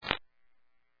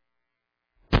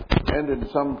and in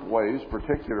some ways,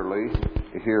 particularly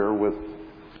here with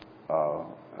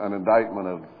an indictment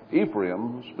of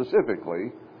Ephraim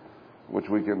specifically, which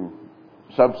we can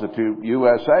substitute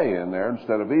USA in there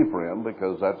instead of Ephraim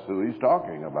because that's who he's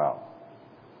talking about.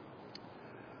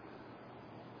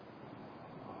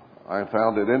 I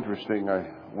found it interesting. I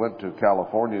went to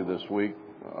California this week.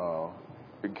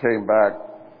 It came back.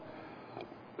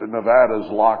 Nevada's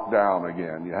locked down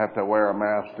again. You have to wear a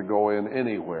mask to go in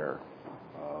anywhere.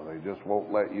 They just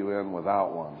won't let you in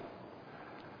without one.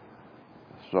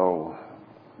 So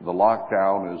the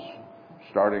lockdown is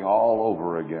starting all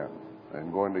over again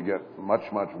and going to get much,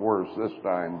 much worse this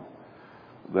time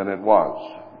than it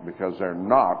was because they're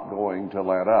not going to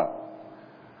let up.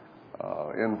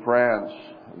 In France,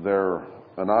 their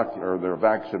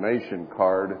vaccination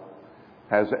card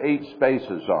has 8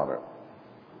 spaces on it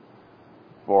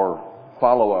for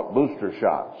follow-up booster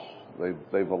shots.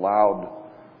 They've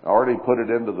already put it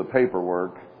into the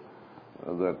paperwork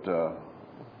that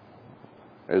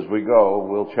as we go,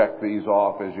 we'll check these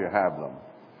off as you have them.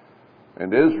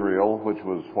 And Israel, which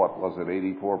was,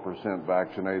 84%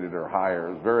 vaccinated or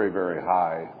higher, is very, very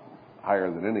high, higher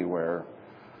than anywhere.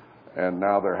 And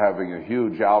now they're having a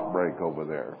huge outbreak over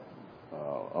there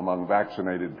among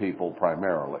vaccinated people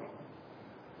primarily.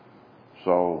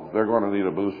 So they're going to need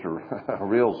a booster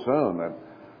real soon. That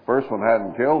first one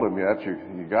hadn't killed them yet.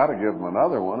 You got to give them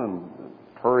another one and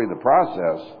hurry the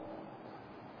process.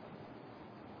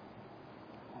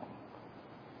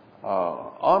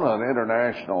 On an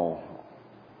international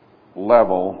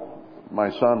level,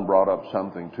 my son brought up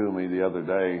something to me the other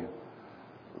day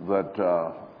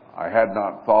that I had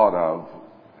not thought of,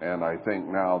 and I think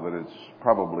now that it's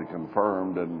probably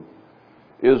confirmed and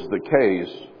is the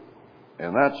case,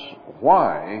 and that's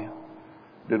why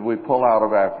did we pull out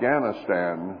of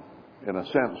Afghanistan in a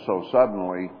sense so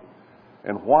suddenly,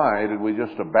 and why did we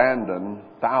just abandon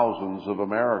thousands of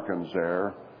Americans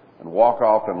there and walk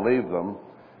off and leave them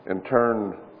and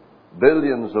turn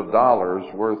billions of dollars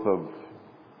worth of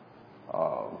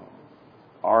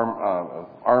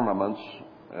armaments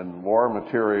and war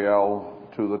material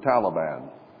to the Taliban?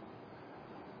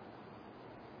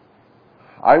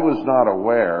 I was not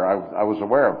aware. I was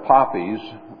aware of poppies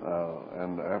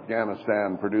and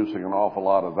Afghanistan producing an awful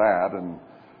lot of that, and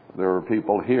there are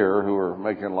people here who are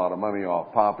making a lot of money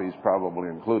off poppies, probably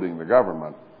including the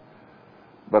government.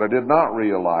 But I did not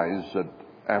realize that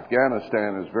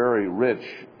Afghanistan is very rich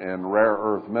in rare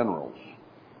earth minerals.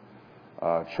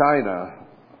 China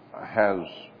has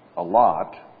a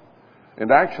lot,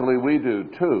 and actually we do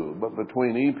too, but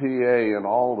between EPA and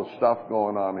all the stuff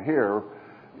going on here,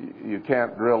 you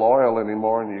can't drill oil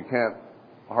anymore and you can't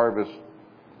harvest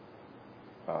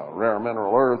rare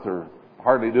mineral earth or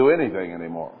hardly do anything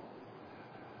anymore.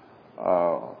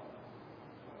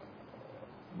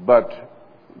 But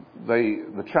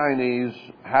the Chinese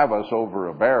have us over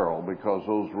a barrel because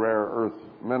those rare earth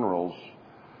minerals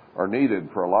are needed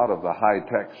for a lot of the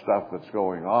high-tech stuff that's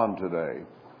going on today.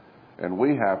 And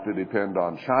we have to depend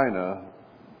on China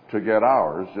to get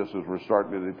ours, just as we're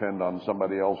starting to depend on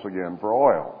somebody else again for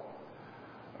oil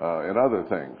and other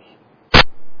things.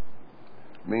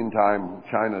 Meantime,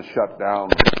 China shut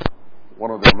down one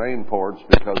of their main ports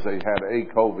because they had a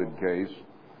COVID case,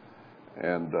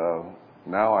 and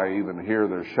now I even hear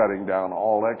they're shutting down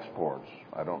all exports.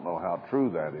 I don't know how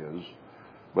true that is,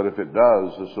 but if it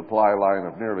does, the supply line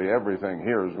of nearly everything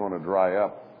here is going to dry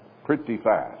up pretty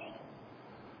fast.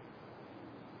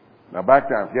 Now back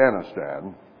to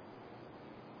Afghanistan.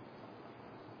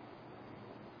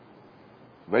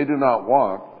 They do not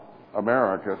want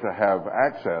America to have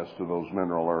access to those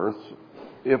mineral earths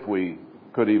if we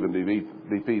could even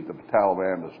defeat the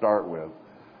Taliban to start with.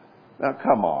 Now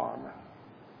come on.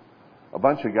 A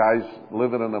bunch of guys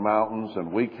living in the mountains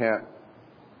and we can't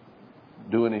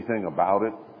do anything about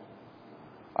it.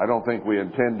 I don't think we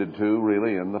intended to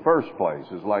really in the first place.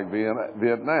 It's like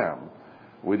Vietnam.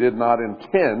 We did not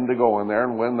intend to go in there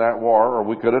and win that war, or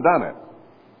we could have done it.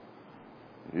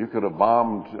 You could have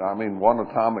bombed, one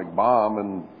atomic bomb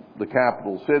in the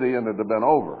capital city and it'd have been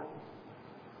over.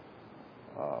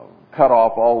 Cut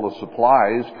off all the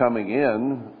supplies coming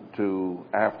in to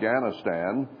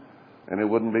Afghanistan, and it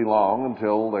wouldn't be long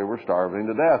until they were starving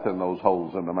to death in those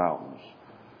holes in the mountains.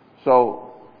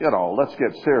 So, let's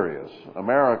get serious.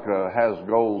 America has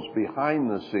goals behind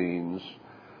the scenes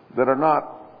that are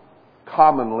not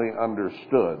commonly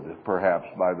understood, perhaps,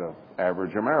 by the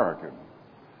average American.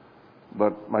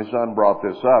 But my son brought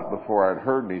this up before I'd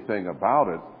heard anything about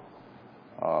it.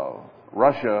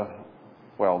 Russia,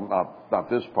 not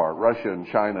this part, Russia and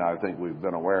China, I think we've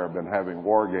been aware, have been having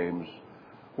war games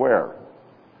where?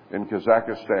 in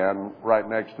Kazakhstan right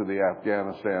next to the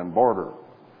Afghanistan border.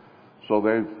 So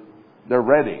they're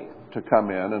ready to come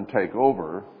in and take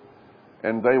over,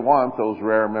 and they want those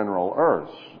rare mineral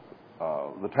earths.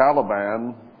 The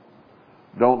Taliban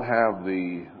don't have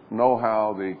the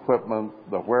know-how, the equipment,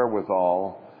 the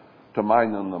wherewithal to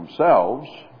mine them themselves,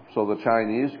 so the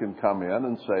Chinese can come in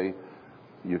and say,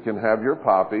 you can have your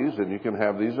poppies, and you can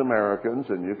have these Americans,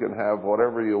 and you can have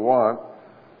whatever you want,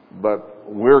 but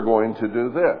we're going to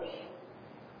do this.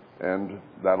 And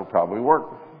that'll probably work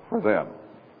for them.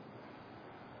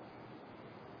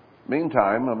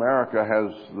 Meantime, America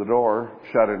has the door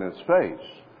shut in its face.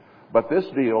 But this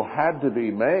deal had to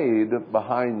be made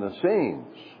behind the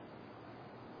scenes.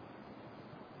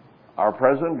 Our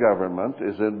present government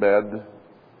is in bed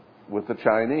with the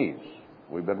Chinese.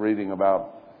 We've been reading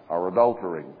about our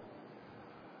adultering.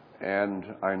 And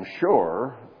I'm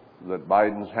sure that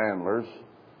Biden's handlers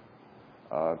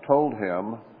told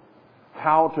him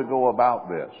how to go about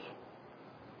this.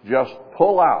 Just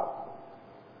pull out.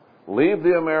 Leave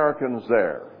the Americans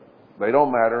there. They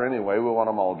don't matter anyway. We want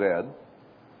them all dead.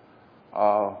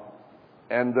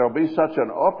 And there'll be such an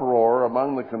uproar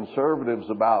among the conservatives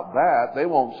about that, they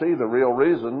won't see the real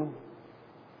reason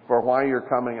for why you're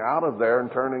coming out of there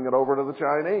and turning it over to the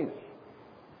Chinese.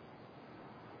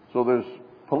 So there's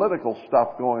political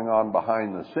stuff going on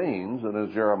behind the scenes, and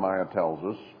as Jeremiah tells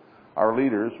us, our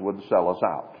leaders would sell us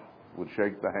out, would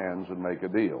shake the hands and make a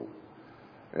deal.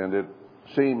 And it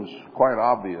seems quite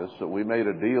obvious that we made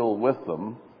a deal with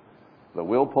them that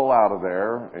we'll pull out of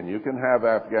there, and you can have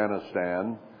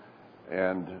Afghanistan,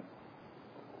 and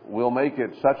we'll make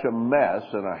it such a mess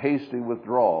and a hasty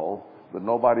withdrawal that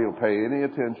nobody will pay any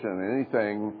attention to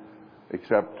anything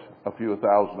except a few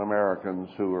thousand Americans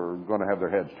who are going to have their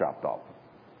heads chopped off.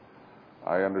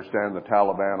 I understand the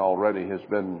Taliban already has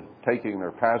been taking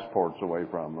their passports away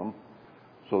from them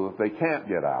so that they can't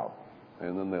get out,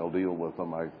 and then they'll deal with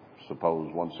them, I suppose,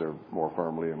 once they're more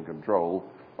firmly in control,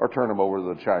 or turn them over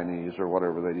to the Chinese or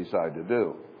whatever they decide to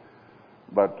do.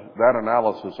 But that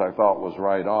analysis I thought was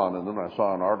right on, and then I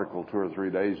saw an article 2 or 3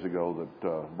 days ago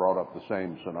that brought up the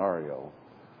same scenario.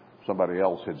 Somebody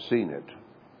else had seen it.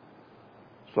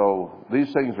 So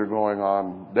these things are going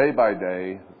on day by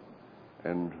day,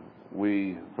 and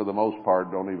we, for the most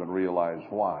part, don't even realize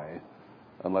why,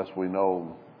 unless we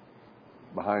know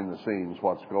behind the scenes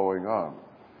what's going on.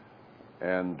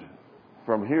 And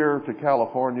from here to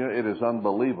California, it is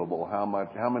unbelievable how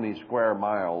many square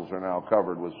miles are now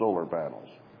covered with solar panels,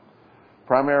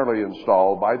 primarily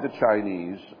installed by the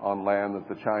Chinese on land that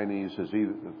the Chinese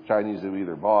have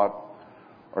either bought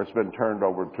or it's been turned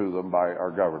over to them by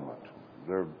our government.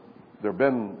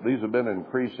 These have been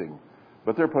increasing,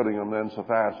 but they're putting them in so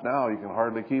fast now you can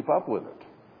hardly keep up with it.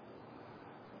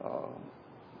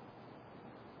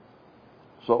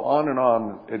 So on and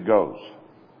on it goes.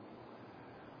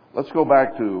 Let's go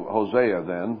back to Hosea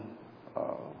then,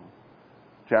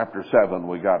 chapter 7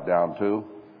 we got down to.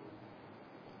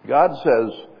 God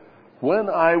says, when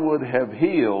I would have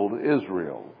healed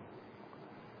Israel,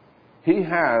 He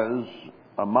has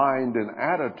a mind and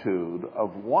attitude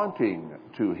of wanting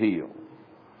to heal,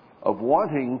 of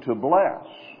wanting to bless.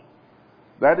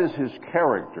 That is His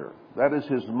character. That is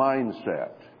His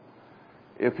mindset.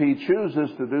 If He chooses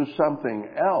to do something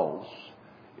else,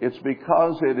 it's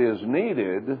because it is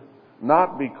needed,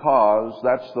 not because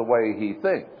that's the way He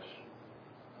thinks.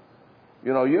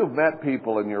 You know, you've met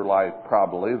people in your life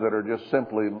probably that are just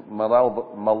simply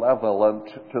malevolent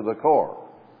to the core.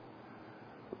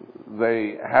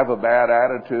 They have a bad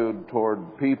attitude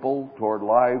toward people, toward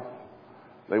life.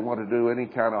 They want to do any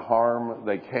kind of harm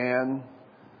they can.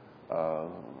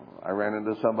 I ran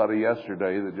into somebody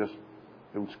yesterday that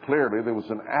it was clearly there was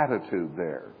an attitude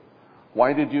there.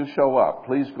 Why did you show up?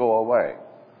 Please go away,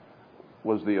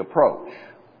 was the approach.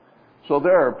 So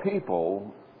there are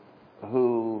people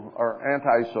who are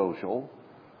antisocial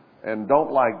and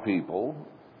don't like people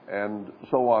and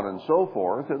so on and so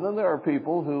forth. And then there are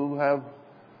people who have,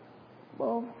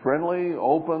 friendly,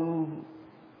 open,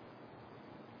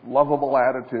 lovable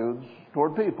attitudes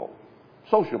toward people,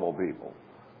 sociable people.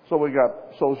 So we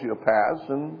got sociopaths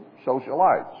and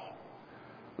socialites.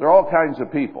 There are all kinds of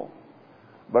people.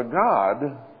 But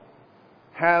God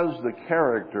has the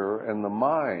character and the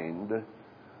mind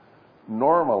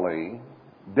normally,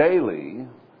 daily,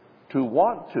 to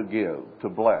want to give, to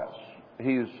bless.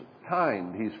 He's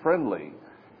kind, He's friendly,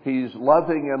 He's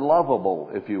loving and lovable,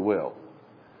 if you will,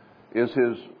 is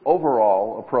His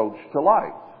overall approach to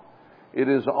life. It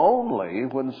is only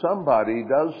when somebody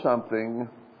does something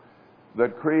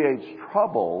that creates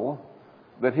trouble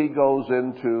that He goes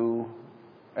into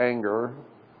anger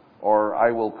or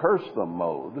I will curse them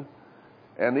mode.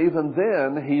 And even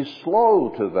then, he's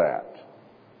slow to that.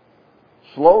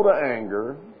 Slow to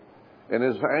anger, and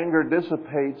his anger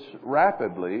dissipates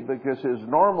rapidly because his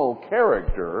normal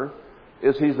character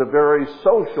is he's a very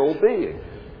social being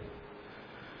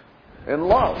and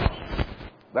loves.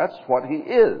 That's what he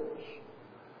is.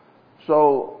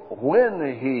 So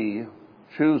when he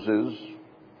chooses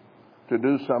to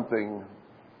do something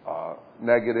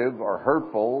negative or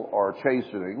hurtful or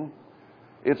chastening,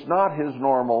 it's not his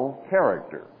normal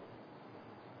character.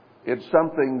 It's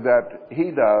something that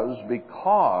he does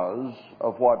because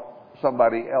of what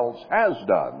somebody else has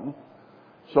done,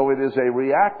 so it is a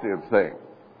reactive thing.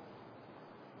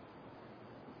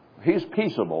 He's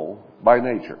peaceable by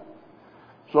nature.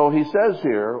 So he says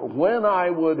here, when I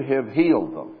would have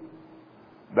healed them,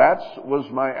 that was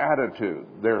my attitude.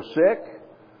 They're sick,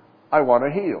 I want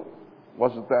to heal.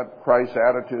 Wasn't that Christ's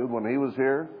attitude when he was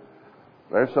here?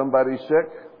 There's somebody sick,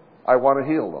 I want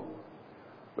to heal them.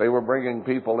 They were bringing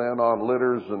people in on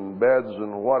litters and beds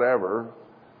and whatever,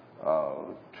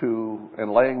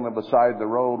 and laying them beside the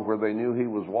road where they knew he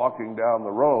was walking down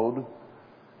the road,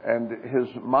 and his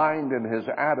mind and his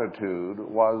attitude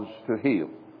was to heal.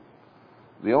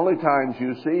 The only times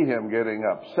you see him getting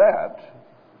upset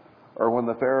are when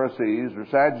the Pharisees or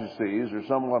Sadducees or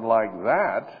someone like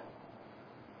that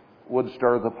would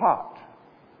stir the pot.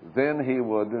 Then he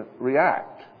would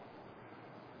react.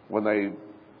 When they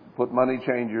put money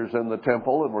changers in the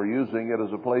temple and were using it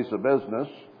as a place of business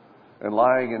and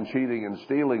lying and cheating and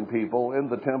stealing people in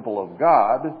the temple of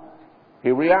God,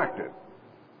 he reacted.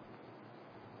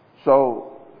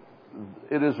 So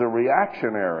it is a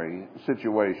reactionary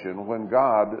situation when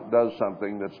God does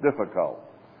something that's difficult.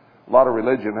 A lot of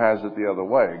religion has it the other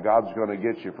way. God's going to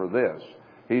get you for this.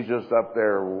 He's just up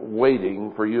there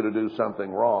waiting for you to do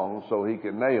something wrong so he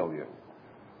can nail you.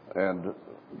 And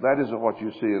that isn't what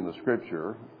you see in the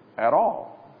Scripture at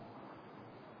all.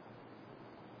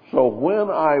 So when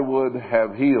I would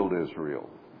have healed Israel,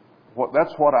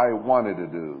 that's what I wanted to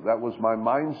do. That was my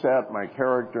mindset, my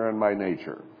character, and my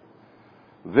nature.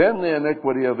 Then the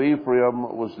iniquity of Ephraim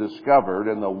was discovered,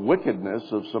 and the wickedness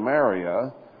of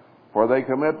Samaria, for they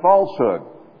commit falsehood.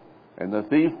 And the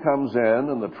thief comes in,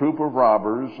 and the troop of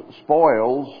robbers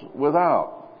spoils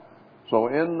without. So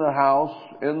in the house,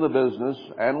 in the business,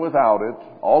 and without it,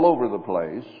 all over the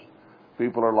place,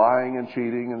 people are lying and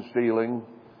cheating and stealing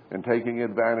and taking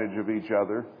advantage of each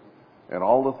other and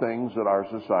all the things that our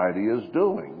society is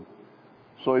doing.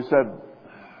 So he said,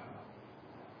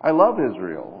 I love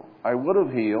Israel. I would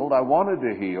have healed. I wanted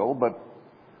to heal, but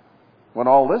when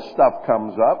all this stuff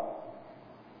comes up,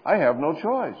 I have no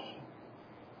choice.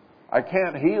 I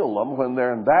can't heal them when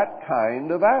they're in that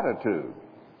kind of attitude,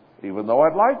 even though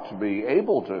I'd like to be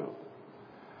able to.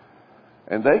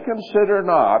 And they consider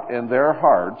not in their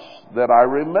hearts that I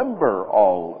remember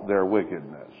all their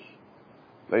wickedness.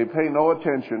 They pay no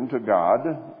attention to God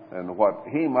and what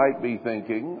he might be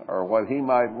thinking or what he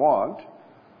might want.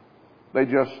 They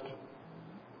just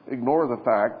ignore the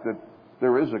fact that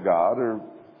there is a God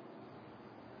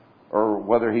or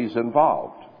whether he's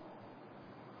involved.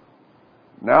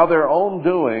 Now their own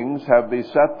doings have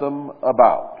beset them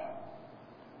about.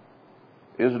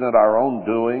 Isn't it our own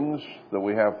doings that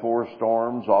we have 4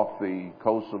 storms off the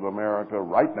coast of America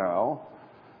right now,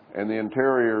 and the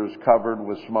interior is covered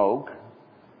with smoke?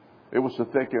 It was so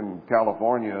thick in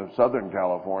California, Southern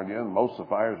California, and most of the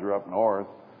fires are up north,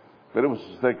 but it was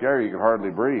so thick there you could hardly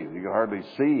breathe. You could hardly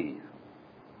see.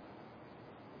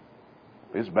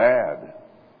 It's bad.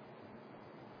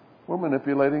 We're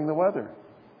manipulating the weather.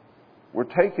 We're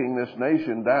taking this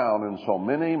nation down in so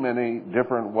many, many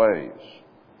different ways.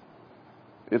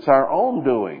 It's our own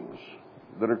doings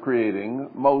that are creating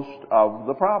most of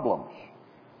the problems.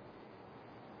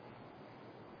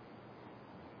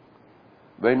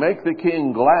 They make the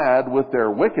king glad with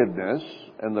their wickedness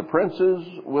and the princes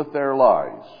with their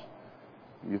lies.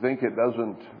 You think it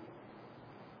doesn't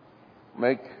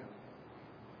make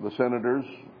the senators,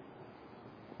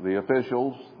 the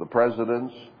officials, the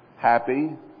presidents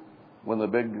happy when the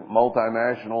big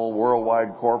multinational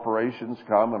worldwide corporations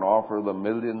come and offer them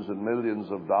millions and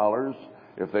millions of dollars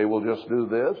if they will just do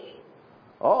this?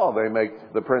 Oh, they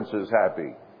make the princes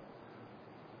happy.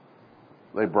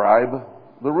 They bribe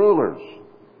the rulers.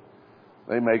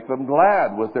 They make them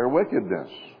glad with their wickedness.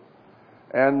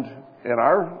 And in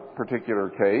our particular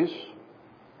case,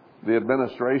 the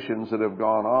administrations that have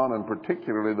gone on, and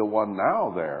particularly the one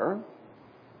now there,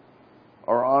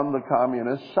 are on the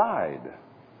communist side.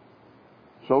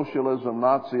 Socialism,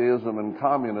 Nazism, and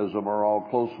communism are all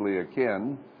closely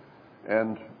akin,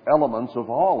 and elements of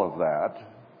all of that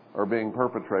are being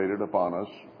perpetrated upon us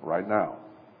right now.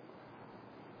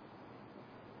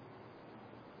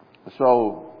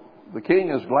 So the king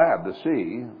is glad to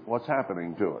see what's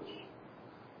happening to us.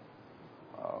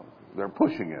 They're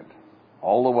pushing it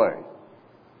all the way.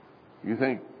 You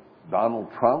think Donald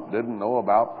Trump didn't know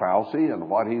about Fauci and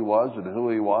what he was and who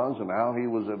he was and how he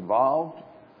was involved?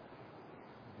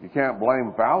 You can't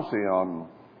blame Fauci on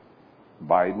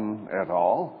Biden at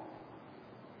all.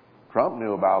 Trump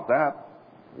knew about that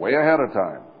way ahead of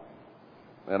time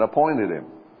and appointed him.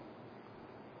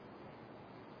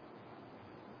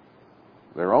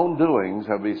 Their own doings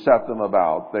have beset them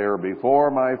about. They are before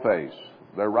my face.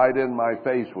 They're right in my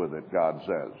face with it, God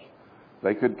says.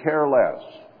 They could care less.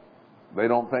 They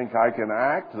don't think I can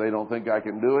act. They don't think I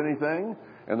can do anything.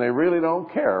 And they really don't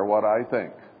care what I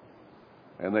think.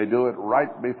 And they do it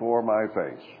right before my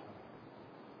face.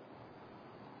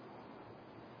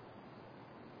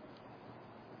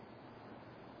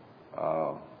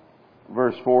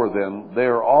 Verse 4 then, they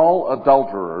are all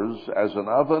adulterers as an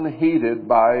oven heated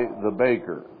by the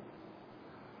baker,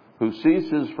 who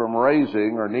ceases from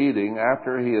raising or kneading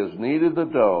after he has kneaded the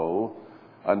dough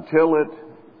until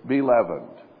it be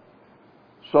leavened.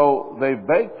 So they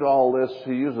baked all this,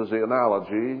 he uses the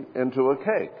analogy, into a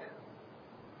cake.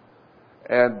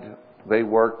 And they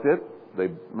worked it, they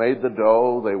made the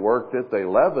dough, they worked it, they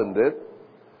leavened it,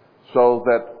 so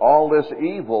that all this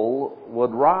evil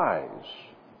would rise.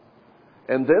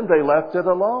 And then they left it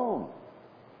alone.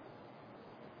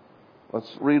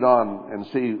 Let's read on and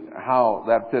see how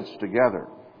that fits together.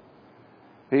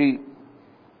 He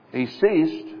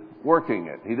ceased working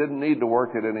it. He didn't need to work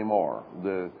it anymore.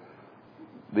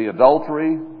 The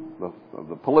adultery,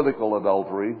 the political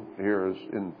adultery here is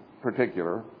in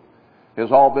particular,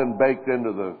 has all been baked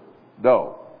into the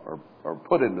dough or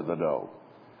put into the dough.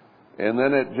 And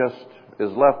then it just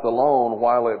is left alone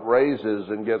while it raises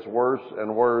and gets worse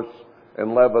and worse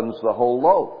and leavens the whole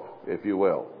loaf, if you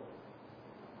will.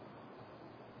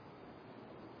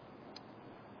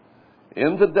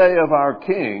 In the day of our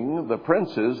king, the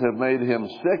princes have made him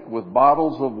sick with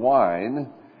bottles of wine.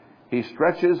 He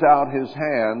stretches out his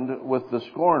hand with the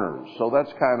scorners. So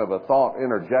that's kind of a thought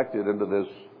interjected into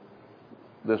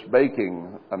this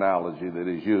baking analogy that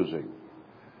he's using.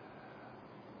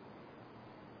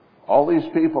 All these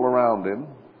people around him,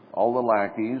 all the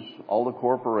lackeys, all the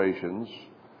corporations,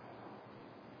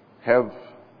 have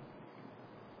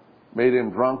made him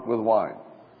drunk with wine.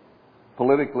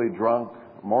 Politically drunk,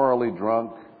 morally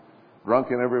drunk,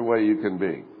 drunk in every way you can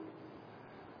be.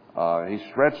 He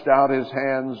stretched out his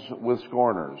hands with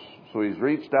scorners. So he's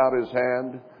reached out his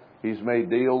hand. He's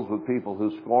made deals with people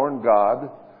who scorn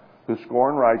God, who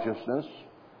scorn righteousness,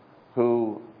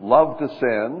 who love to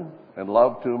sin and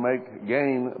love to make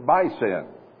gain by sin.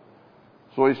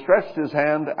 So he stretched his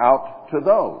hand out to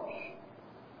those.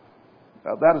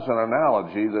 Now, that is an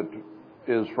analogy that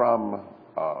is from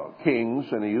Kings,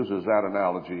 and he uses that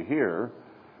analogy here.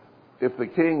 If the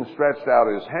king stretched out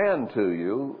his hand to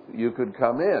you, you could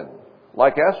come in,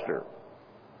 like Esther.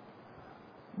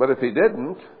 But if he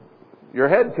didn't, your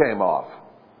head came off.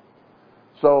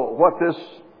 So what this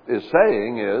is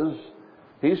saying is,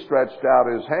 he stretched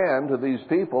out his hand to these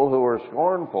people who are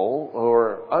scornful, who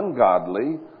are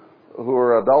ungodly, who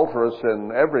are adulterous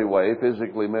in every way,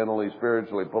 physically, mentally,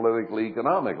 spiritually, politically,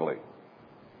 economically.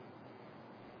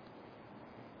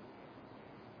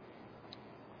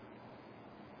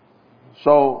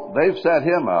 So they've set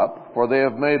him up, for they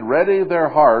have made ready their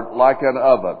heart like an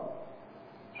oven.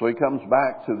 So he comes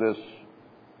back to this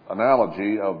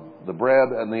analogy of the bread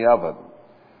and the oven.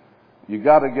 You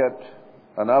got to get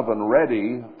an oven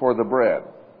ready for the bread.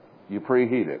 You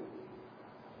preheat it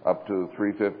up to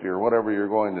 350 or whatever you're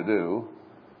going to do.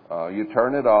 You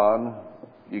turn it on,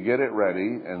 you get it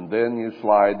ready, and then you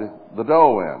slide the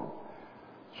dough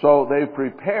in. So they've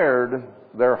prepared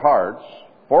their hearts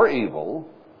for evil,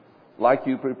 like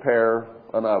you prepare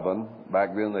an oven.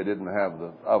 Back then they didn't have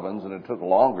the ovens, and it took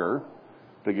longer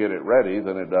to get it ready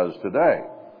than it does today.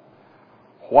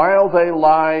 While they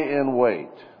lie in wait,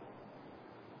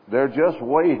 they're just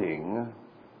waiting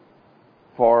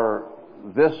for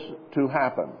this to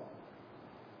happen.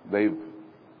 They've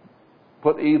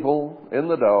put evil in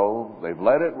the dough. They've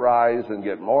let it rise and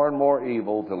get more and more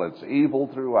evil till it's evil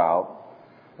throughout.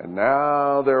 And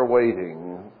now they're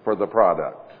waiting for the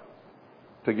product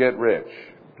to get rich,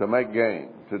 to make gain,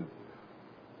 to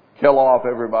kill off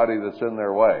everybody that's in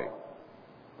their way,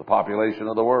 the population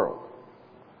of the world.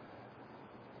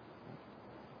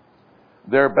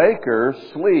 Their baker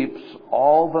sleeps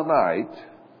all the night.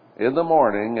 In the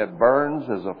morning, it burns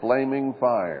as a flaming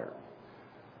fire.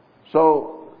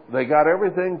 So they got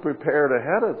everything prepared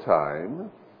ahead of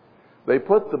time, They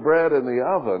put the bread in the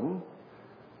oven,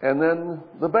 and then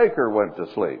the baker went to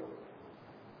sleep.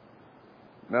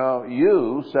 Now,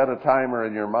 you set a timer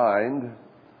in your mind,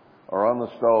 or on the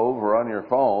stove, or on your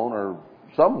phone, or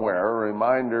somewhere, a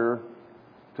reminder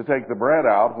to take the bread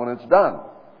out when it's done.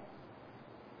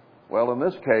 Well, in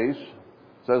this case,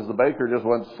 it says the baker just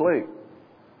went to sleep.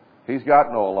 He's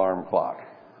got no alarm clock.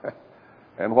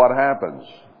 And what happens?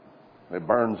 It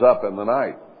burns up in the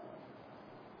night.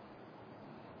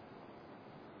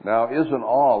 Now, isn't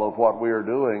all of what we are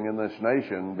doing in this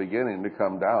nation beginning to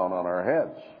come down on our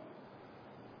heads?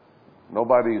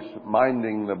 Nobody's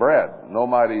minding the bread.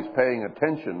 Nobody's paying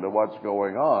attention to what's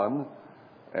going on.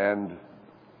 And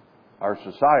our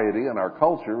society and our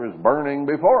culture is burning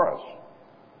before us.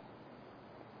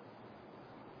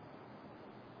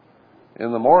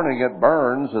 In the morning it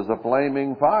burns as a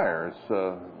flaming fire.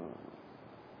 It's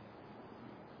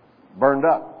burned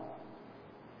up.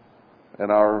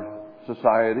 And our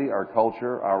society, our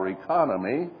culture, our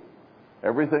economy,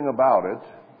 everything about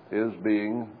it is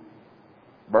being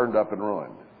burned up and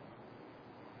ruined.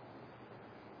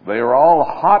 They are all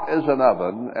hot as an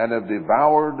oven and have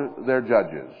devoured their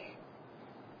judges.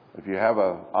 If you have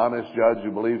an honest judge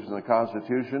who believes in the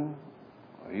Constitution,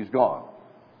 he's gone.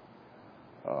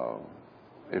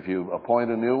 If you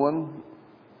appoint a new one,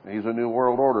 he's a New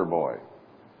World Order boy.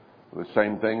 The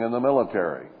same thing in the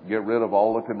military. Get rid of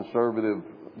all the conservative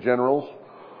generals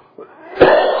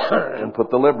and put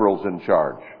the liberals in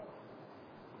charge.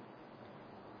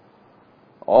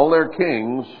 All their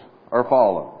kings are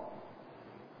fallen.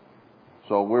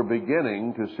 So we're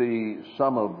beginning to see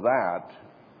some of that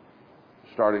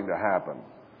starting to happen.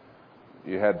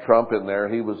 You had Trump in there.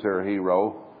 He was their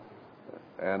hero.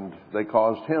 And they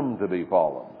caused him to be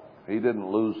fallen. He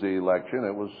didn't lose the election.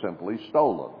 It was simply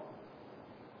stolen.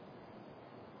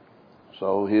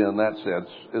 So he, in that sense,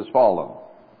 is fallen.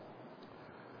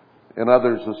 In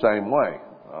others, the same way.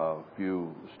 If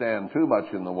you stand too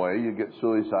much in the way, you get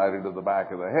suicided to the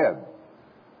back of the head.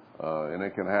 And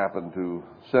it can happen to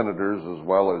senators as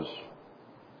well as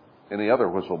any other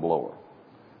whistleblower.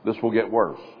 This will get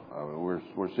worse.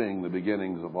 We're seeing the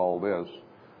beginnings of all this,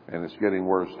 and it's getting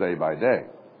worse day by day.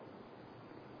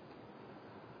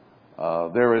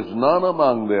 There is none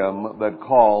among them that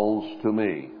calls to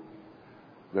me.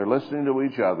 They're listening to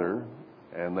each other,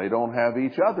 and they don't have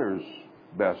each other's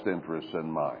best interests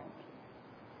in mind.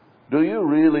 Do you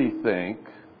really think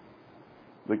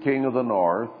the king of the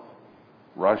north,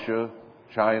 Russia,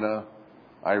 China,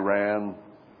 Iran,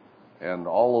 and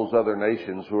all those other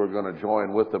nations who are going to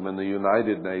join with them in the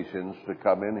United Nations to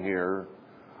come in here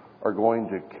are going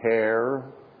to care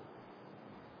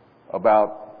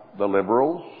about the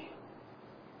liberals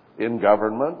in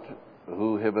government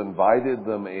who have invited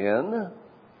them in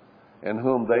and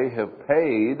whom they have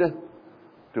paid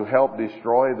to help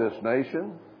destroy this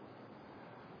nation?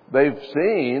 They've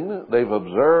seen, they've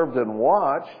observed and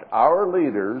watched our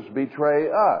leaders betray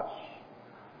us.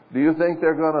 Do you think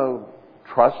they're going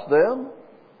to trust them?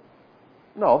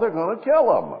 No, they're going to kill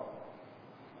them.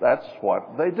 That's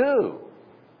what they do.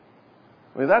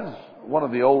 I mean, that's one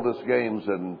of the oldest games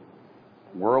in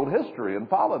world history and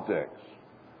politics.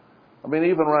 I mean,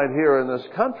 even right here in this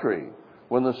country,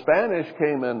 when the Spanish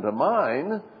came into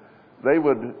mine, they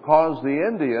would cause the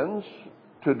Indians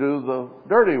to do the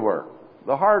dirty work,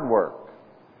 the hard work.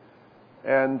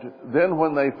 And then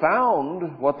when they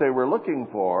found what they were looking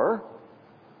for,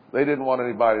 they didn't want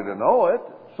anybody to know it,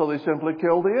 so they simply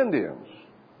killed the Indians.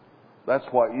 That's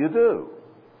what you do.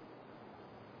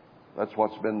 That's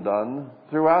what's been done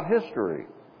throughout history.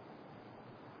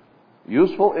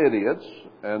 Useful idiots,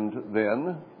 and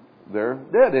then they're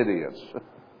dead idiots.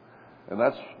 And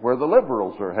that's where the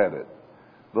liberals are headed.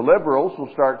 The liberals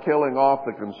will start killing off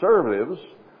the conservatives,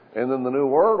 and then the New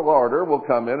World Order will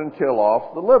come in and kill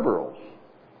off the liberals.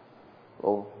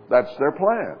 Well, that's their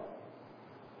plan.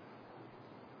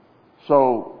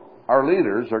 So our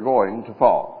leaders are going to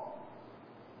fall.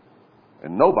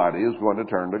 And nobody is going to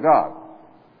turn to God.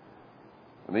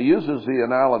 And he uses the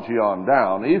analogy on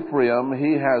down. Ephraim,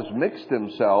 he has mixed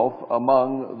himself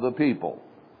among the people.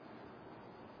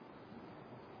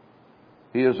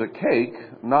 He is a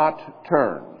cake not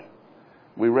turned.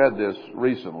 We read this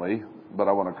recently, but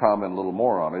I want to comment a little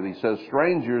more on it. He says,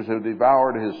 strangers have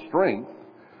devoured his strength,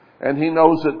 and he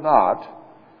knows it not.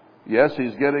 Yes,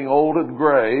 he's getting old and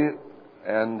gray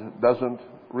and doesn't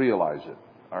realize it.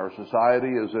 Our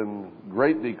society is in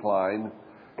great decline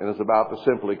and is about to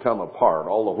simply come apart.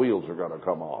 All the wheels are going to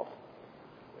come off.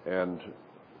 And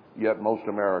yet most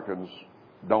Americans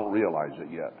don't realize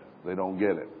it yet. They don't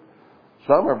get it.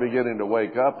 Some are beginning to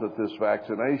wake up that this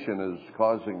vaccination is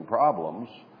causing problems.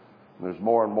 There's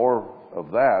more and more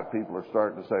of that. People are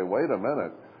starting to say, wait a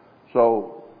minute.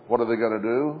 So what are they going to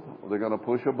do? They're going to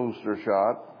push a booster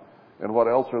shot. And what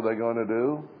else are they going to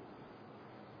do?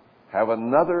 Have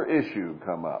another issue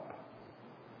come up.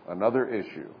 Another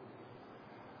issue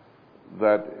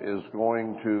that is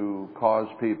going to cause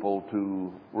people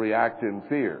to react in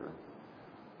fear,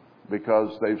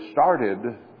 because they've started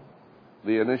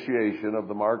the initiation of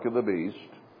the mark of the beast,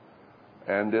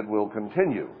 and it will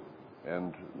continue.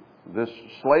 And this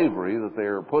slavery that they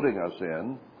are putting us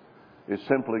in is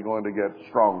simply going to get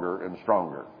stronger and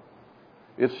stronger.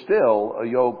 It's still a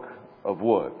yoke of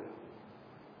wood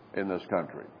in this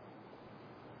country.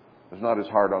 It's not as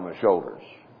hard on the shoulders.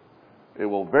 It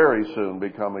will very soon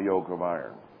become a yoke of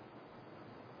iron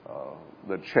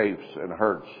that chafes and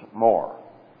hurts more.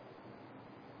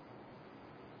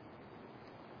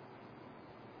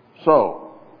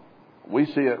 So, we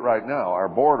see it right now. Our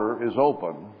border is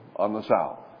open on the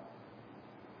south.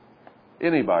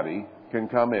 Anybody can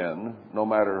come in, no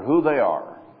matter who they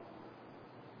are.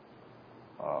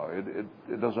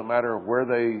 It doesn't matter where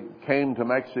they came to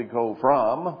Mexico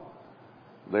from.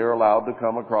 They're allowed to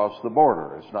come across the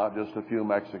border. It's not just a few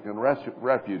Mexican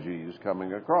refugees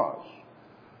coming across,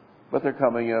 but they're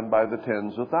coming in by the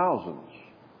tens of thousands.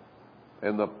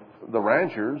 And the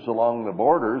ranchers along the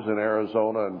borders in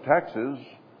Arizona and Texas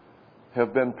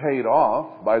have been paid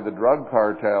off by the drug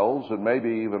cartels and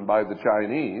maybe even by the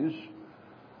Chinese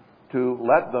to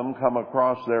let them come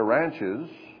across their ranches.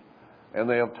 And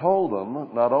they have told them,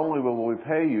 not only will we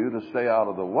pay you to stay out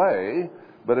of the way,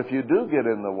 but if you do get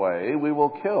in the way, we will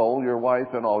kill your wife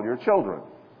and all your children.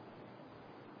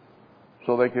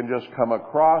 So they can just come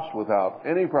across without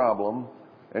any problem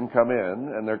and come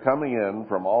in, and they're coming in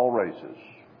from all races,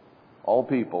 all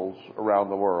peoples around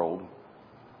the world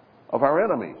of our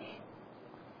enemies.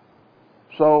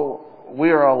 So we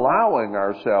are allowing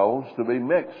ourselves to be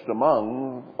mixed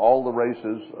among all the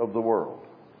races of the world.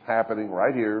 Happening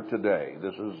right here today.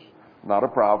 This is not a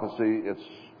prophecy, it's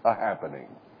a happening.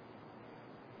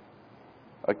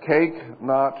 A cake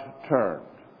not turned.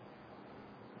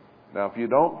 Now, if you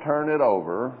don't turn it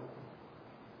over,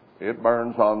 it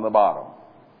burns on the bottom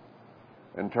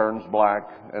and turns black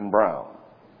and brown.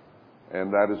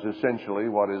 And that is essentially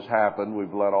what has happened.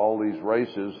 We've let all these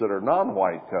races that are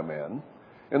non-white come in.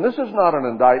 And this is not an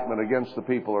indictment against the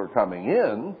people who are coming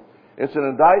in. It's an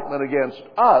indictment against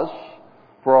us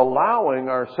for allowing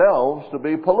ourselves to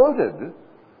be polluted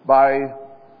by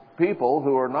people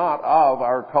who are not of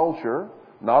our culture,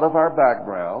 not of our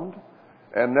background,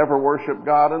 and never worshiped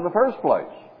God in the first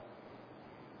place.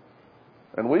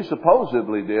 And we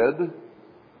supposedly did,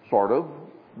 sort of,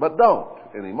 but don't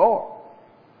anymore.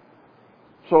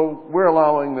 So we're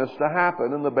allowing this to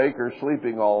happen, and the baker's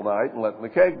sleeping all night and letting the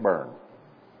cake burn.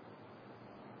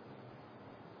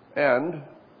 And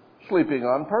sleeping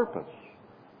on purpose.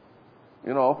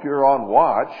 You know, if you're on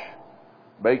watch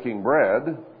baking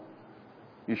bread,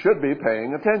 you should be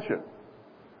paying attention.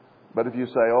 But if you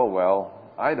say, oh, well,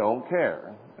 I don't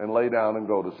care, and lay down and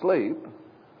go to sleep,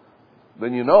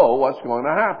 then you know what's going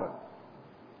to happen.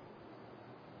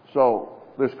 So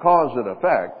there's cause and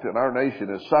effect, and our nation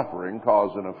is suffering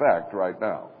cause and effect right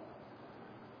now.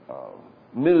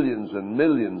 Millions and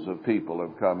millions of people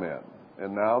have come in,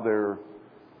 and now they're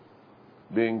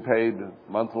being paid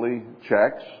monthly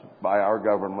checks by our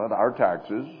government, our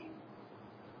taxes,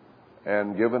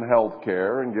 and given health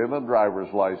care and given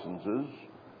driver's licenses,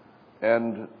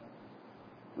 and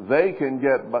they can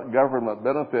get government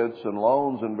benefits and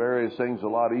loans and various things a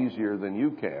lot easier than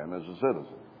you can as a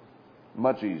citizen.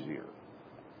 Much easier.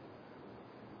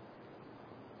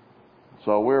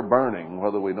 So we're burning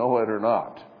whether we know it or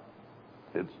not.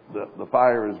 It's the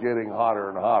fire is getting hotter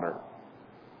and hotter.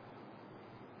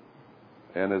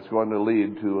 And it's going to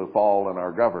lead to a fall in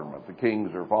our government. The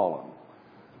kings are fallen.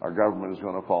 Our government is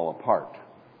going to fall apart.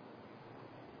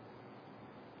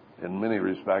 In many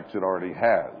respects, it already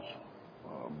has.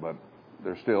 But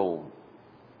they're still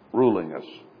ruling us.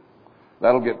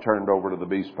 That'll get turned over to the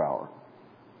beast power.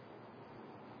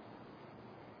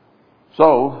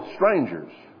 So,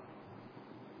 strangers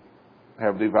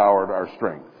have devoured our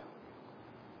strength.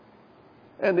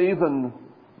 And even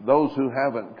those who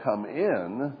haven't come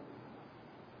in,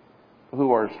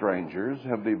 who are strangers,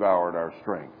 have devoured our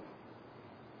strength.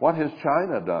 What has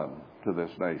China done to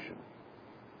this nation?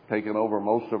 Taken over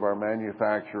most of our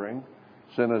manufacturing,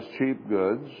 sent us cheap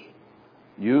goods,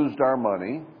 used our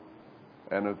money,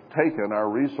 and have taken our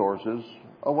resources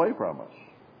away from us.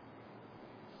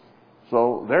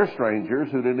 So they're strangers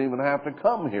who didn't even have to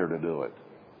come here to do it.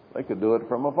 They could do it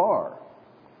from afar.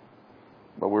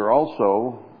 But we're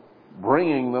also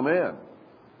bringing them in.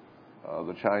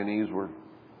 The Chinese were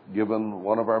given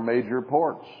one of our major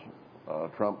ports.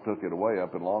 Trump took it away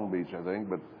up in Long Beach, I think,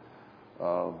 but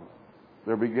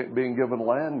they're being given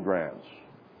land grants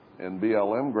in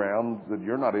BLM ground that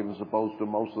you're not even supposed to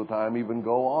most of the time even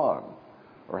go on,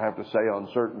 or have to stay on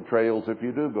certain trails if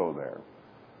you do go there.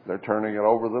 They're turning it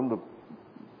over them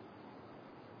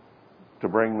to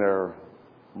bring their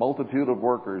multitude of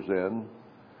workers in,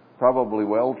 probably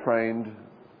well-trained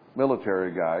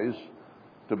military guys,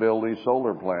 to build these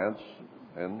solar plants,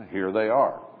 and here they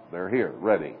are. They're here,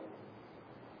 ready.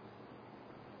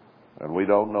 And we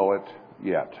don't know it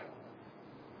yet.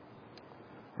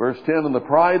 Verse 10, and the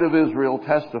pride of Israel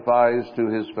testifies to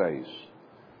his face.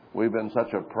 We've been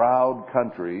such a proud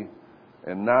country,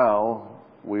 and now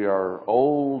we are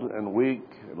old and weak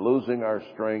and losing our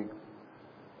strength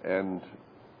and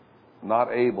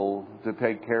not able to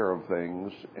take care of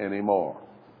things anymore.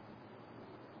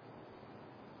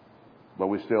 But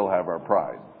we still have our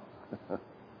pride.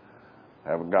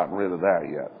 Haven't gotten rid of that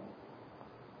yet.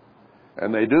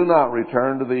 And they do not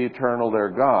return to the eternal their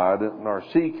God, nor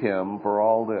seek him for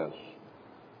all this.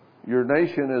 Your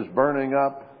nation is burning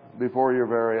up before your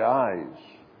very eyes.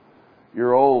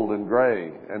 You're old and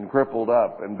gray and crippled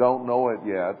up and don't know it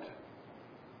yet,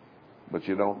 but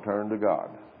you don't turn to God.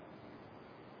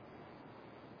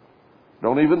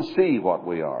 Don't even see what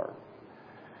we are.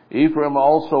 Ephraim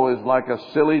also is like a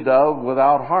silly dove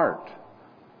without heart.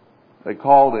 They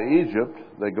call to Egypt,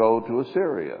 they go to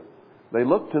Assyria. They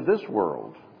look to this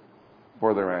world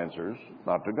for their answers,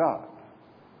 not to God.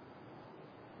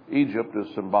 Egypt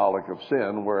is symbolic of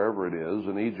sin wherever it is,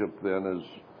 and Egypt then is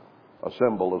a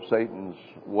symbol of Satan's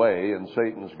way and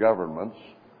Satan's governments,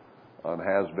 and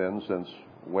has been since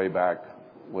way back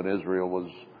when Israel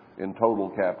was in total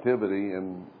captivity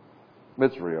in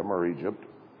Mitzrayim or Egypt.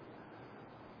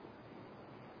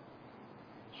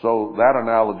 So that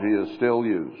analogy is still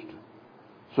used.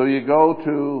 So you go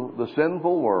to the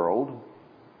sinful world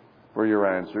for your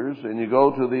answers, and you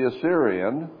go to the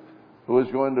Assyrian, who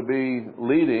is going to be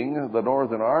leading the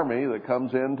northern army that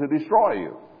comes in to destroy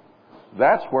you.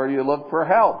 That's where you look for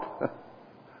help.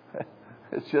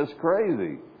 It's just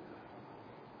crazy.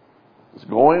 It's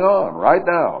going on right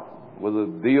now with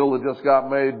a deal that just got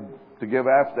made to give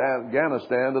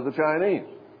Afghanistan to the Chinese.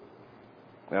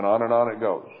 And on it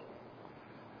goes.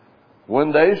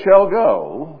 When they shall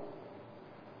go,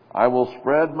 I will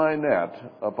spread my net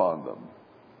upon them.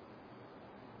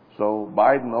 So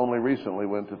Biden only recently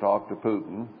went to talk to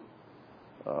Putin,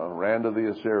 ran to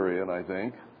the Assyrian, I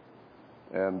think,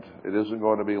 and it isn't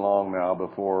going to be long now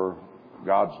before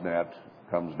God's net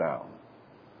comes down.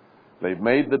 They've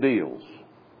made the deals.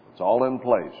 It's all in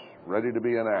place, ready to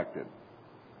be enacted.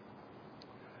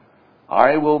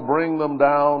 I will bring them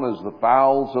down as the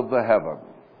fowls of the heaven.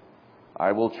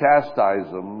 I will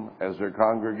chastise them as their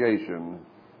congregation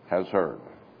has heard.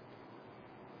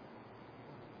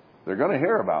 They're going to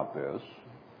hear about this,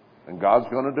 and God's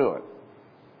going to do it.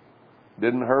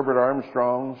 Didn't Herbert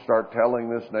Armstrong start telling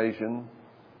this nation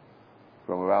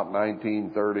from about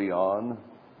 1930 on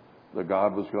that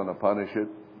God was going to punish it,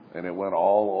 and it went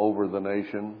all over the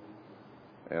nation,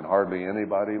 and hardly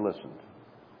anybody listened?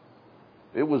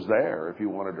 It was there if you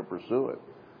wanted to pursue it.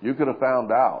 You could have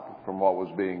found out from what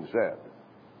was being said.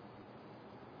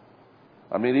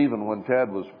 I mean, even when Ted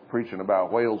was preaching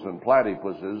about whales and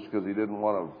platypuses because he didn't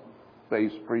want to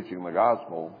face preaching the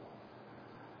gospel,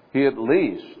 he at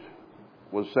least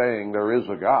was saying there is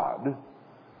a God,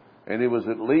 and he was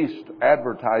at least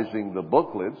advertising the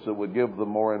booklets that would give them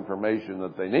more information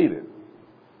that they needed.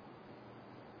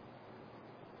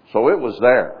 So it was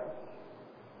there.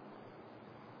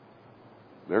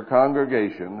 Their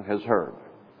congregation has heard.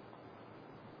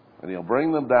 And he'll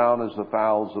bring them down as the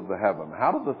fowls of the heaven.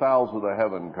 How do the fowls of the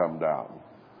heaven come down?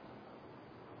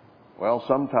 Well,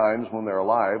 sometimes when they're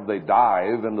alive, they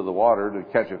dive into the water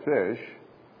to catch a fish.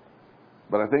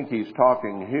 But I think he's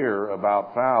talking here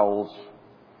about fowls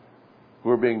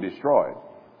who are being destroyed.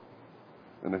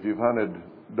 And if you've hunted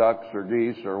ducks or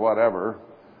geese or whatever,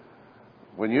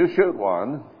 when you shoot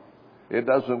one, it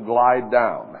doesn't glide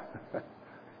down.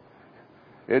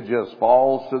 It just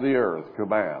falls to the earth,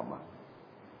 kabam.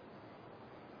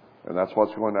 And that's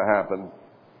what's going to happen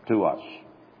to us.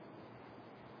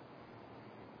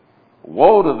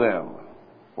 Woe to them,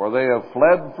 for they have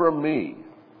fled from me.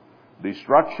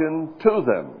 Destruction to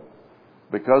them,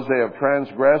 because they have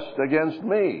transgressed against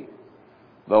me.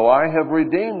 Though I have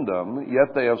redeemed them,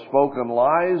 yet they have spoken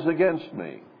lies against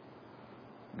me.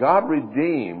 God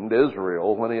redeemed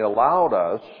Israel when he allowed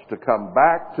us to come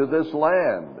back to this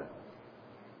land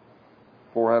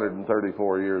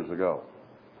 434 years ago.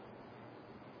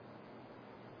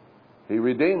 He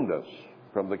redeemed us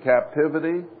from the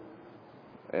captivity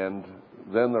and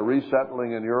then the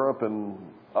resettling in Europe and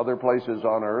other places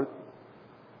on earth.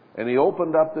 And He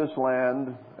opened up this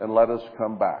land and let us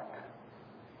come back.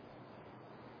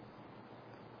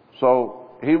 So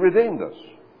He redeemed us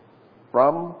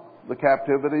from the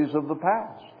captivities of the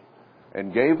past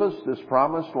and gave us this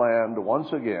promised land once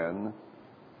again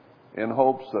in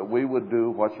hopes that we would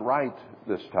do what's right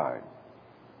this time.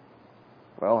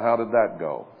 Well, how did that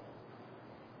go?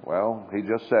 Well, He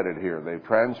just said it here. They've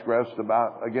transgressed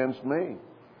against me.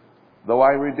 Though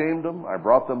I redeemed them, I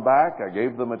brought them back, I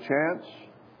gave them a chance.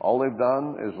 All they've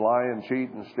done is lie and cheat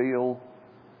and steal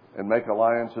and make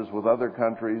alliances with other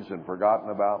countries and forgotten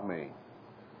about me.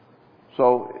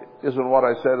 So isn't what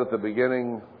I said at the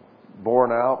beginning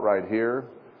borne out right here?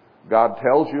 God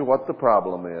tells you what the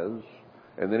problem is,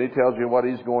 and then He tells you what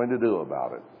He's going to do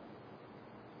about it.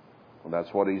 And that's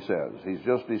what He says. He's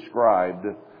just described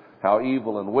how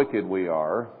evil and wicked we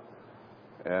are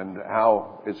and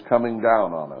how it's coming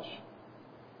down on us.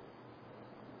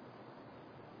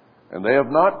 And they have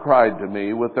not cried to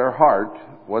me with their heart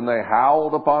when they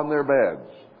howled upon their beds.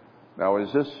 Now,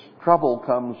 as this trouble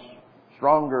comes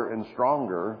stronger and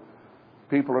stronger,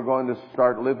 people are going to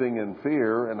start living in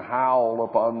fear and howl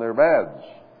upon their beds.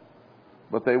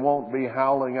 But they won't be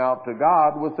howling out to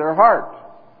God with their heart.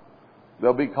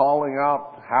 They'll be howling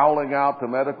out to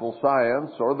medical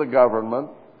science or the government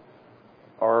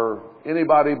or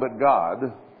anybody but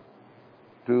God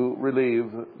to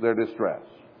relieve their distress.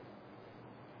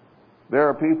 There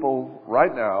are people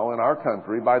right now in our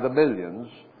country by the millions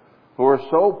who are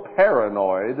so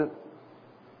paranoid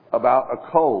about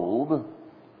a cold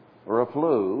or a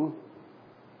flu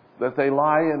that they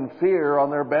lie in fear on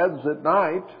their beds at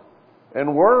night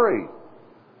and worry.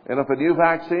 And if a new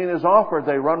vaccine is offered,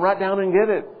 they run right down and get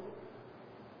it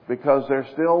because they're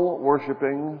still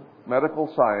worshiping medical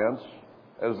science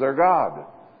as their God.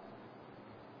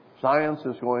 Science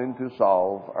is going to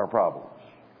solve our problems.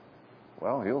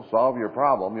 Well, He'll solve your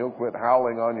problem. You'll quit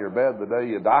howling on your bed the day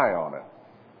you die on it.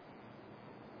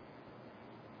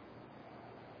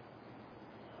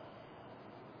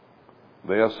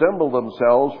 They assemble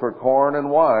themselves for corn and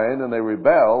wine, and they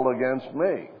rebel against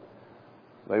me.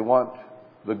 They want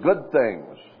the good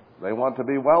things. They want to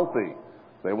be wealthy.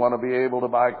 They want to be able to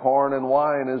buy corn and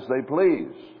wine as they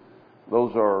please.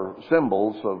 Those are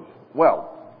symbols of wealth,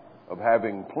 of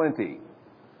having plenty.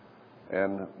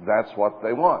 And that's what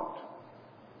they want.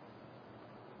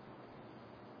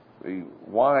 The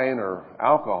wine or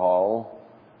alcohol,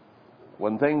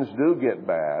 when things do get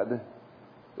bad,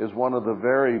 is one of the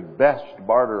very best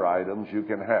barter items you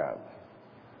can have.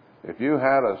 If you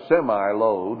had a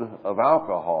semi-load of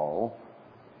alcohol,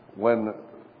 when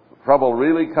trouble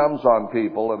really comes on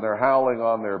people and they're howling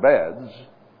on their beds,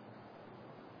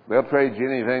 they'll trade you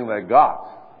anything they got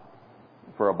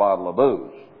for a bottle of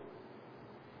booze.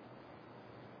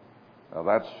 Now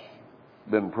that's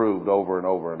been proved over and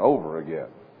over and over again.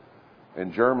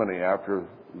 In Germany, after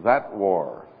that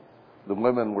war, the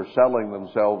women were selling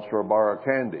themselves for a bar of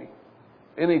candy.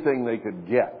 Anything they could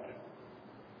get.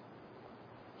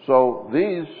 So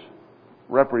these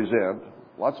represent,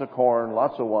 lots of corn,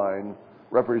 lots of wine,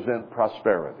 represent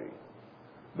prosperity.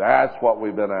 That's what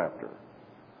we've been after.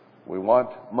 We want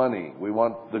money. We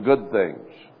want the good things.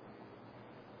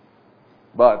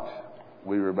 But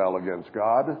we rebel against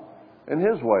God and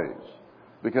His ways.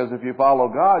 Because if you follow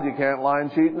God, you can't lie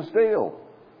and cheat and steal.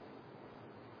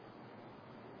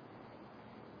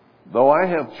 Though I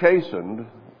have chastened,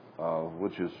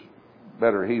 which is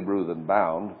better Hebrew than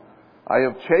bound, I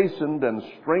have chastened and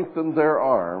strengthened their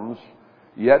arms,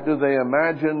 yet do they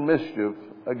imagine mischief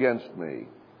against me.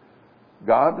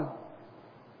 God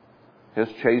has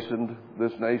chastened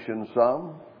this nation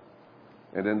some,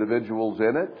 and individuals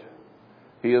in it.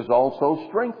 He has also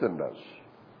strengthened us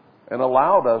and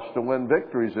allowed us to win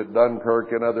victories at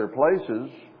Dunkirk and other places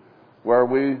where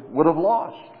we would have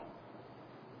lost.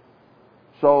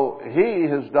 So He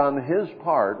has done His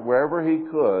part wherever He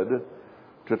could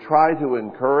to try to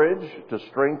encourage, to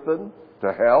strengthen,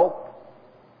 to help,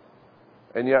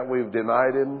 and yet we've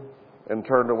denied Him and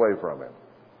turned away from Him.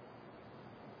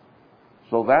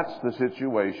 So that's the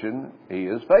situation He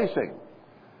is facing.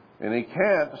 And He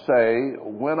can't say,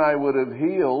 when I would have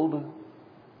healed,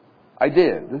 I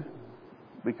did,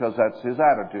 because that's His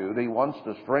attitude. He wants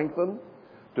to strengthen,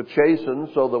 to chasten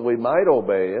so that we might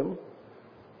obey Him,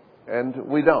 and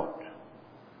we don't.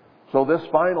 So this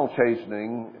final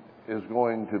chastening is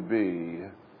going to be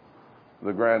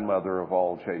the grandmother of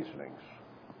all chastenings.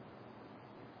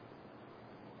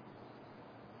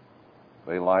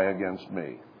 They lie against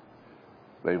me.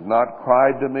 They've not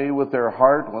cried to me with their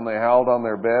heart when they howled on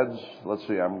their beds. Let's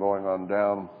see, I'm going on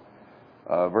down.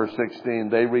 Verse 16,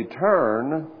 they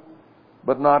return,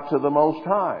 but not to the Most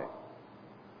High.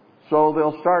 So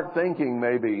they'll start thinking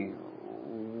maybe,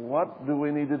 what do we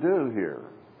need to do here?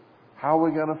 How are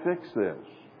we going to fix this?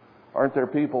 Aren't there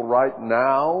people right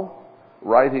now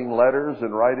writing letters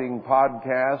and writing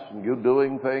podcasts and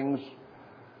doing things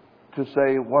to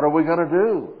say, what are we going to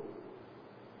do?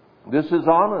 This is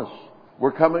on us.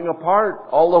 We're coming apart.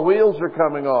 All the wheels are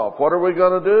coming off. What are we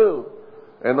going to do?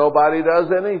 And nobody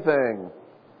does anything.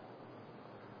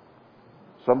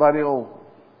 Somebody will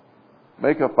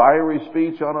make a fiery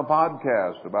speech on a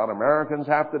podcast about Americans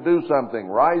have to do something.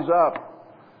 Rise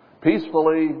up.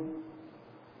 Peacefully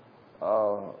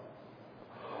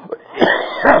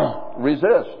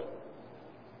resist.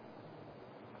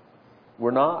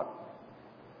 We're not.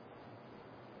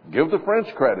 Give the French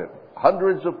credit.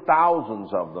 Hundreds of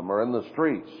thousands of them are in the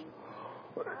streets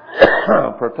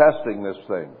protesting this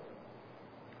thing.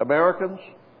 Americans,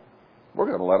 we're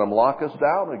going to let them lock us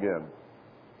down again.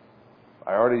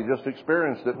 I already just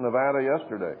experienced it in Nevada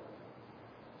yesterday,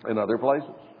 in other places.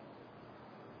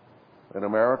 And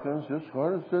Americans just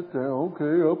want to sit there,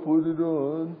 okay, I'll put it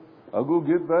on. I'll go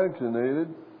get vaccinated.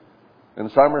 And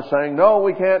some are saying, no,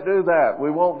 we can't do that. We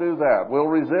won't do that. We'll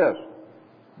resist.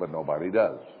 But nobody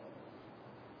does.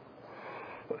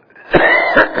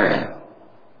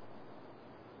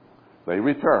 They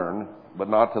return, but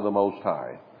not to the Most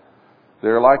High.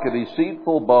 They're like a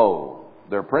deceitful bow.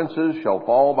 Their princes shall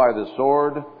fall by the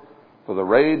sword for the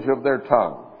rage of their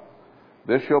tongue.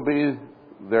 This shall be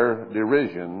their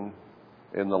derision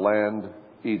in the land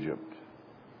Egypt,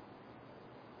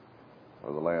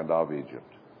 or the land of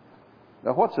Egypt.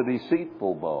 Now, what's a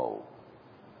deceitful bow?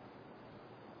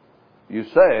 You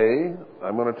say,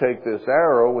 I'm going to take this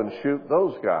arrow and shoot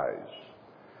those guys.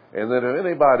 And then if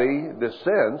anybody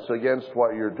dissents against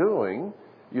what you're doing,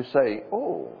 you say,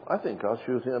 oh, I think I'll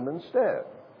shoot him instead.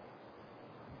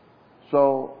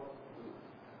 So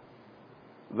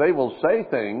they will say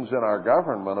things in our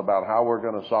government about how we're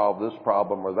going to solve this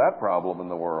problem or that problem in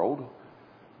the world,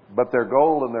 but their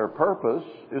goal and their purpose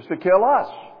is to kill us.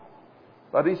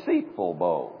 A deceitful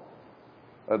bow.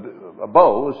 A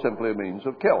bow is simply a means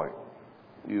of killing,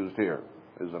 used here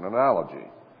as an analogy.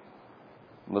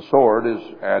 And the sword is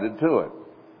added to it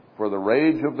for the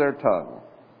rage of their tongue.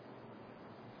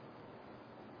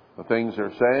 The things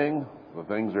they're saying, the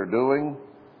things they're doing,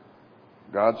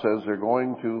 God says they're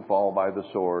going to fall by the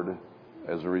sword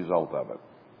as a result of it.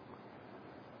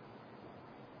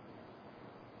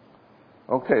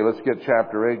 Okay, let's get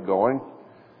chapter 8 going.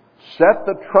 Set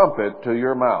the trumpet to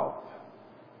your mouth.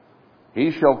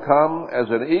 He shall come as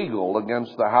an eagle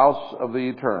against the house of the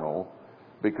Eternal,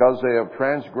 because they have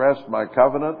transgressed my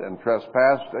covenant and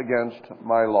trespassed against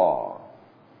my law.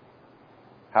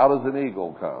 How does an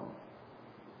eagle come?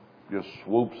 Just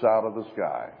swoops out of the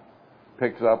sky,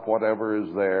 picks up whatever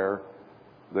is there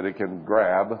that it can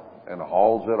grab and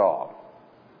hauls it off.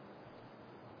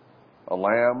 A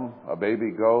lamb, a baby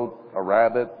goat, a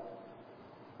rabbit,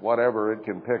 whatever it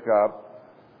can pick up,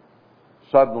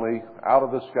 suddenly out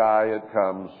of the sky it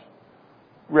comes,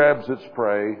 grabs its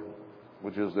prey,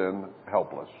 which is then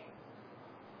helpless,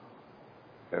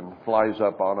 and flies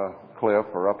up on a cliff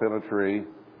or up in a tree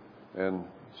and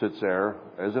sits there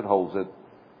as it holds it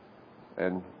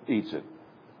and eats it.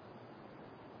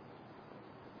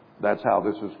 That's how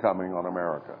this is coming on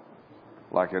America,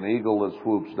 like an eagle that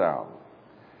swoops down.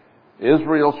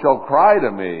 Israel shall cry to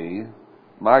me,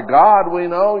 my God, we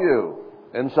know you.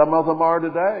 And some of them are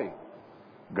today.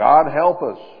 God help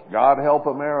us. God help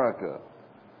America.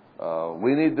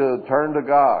 We need to turn to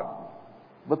God.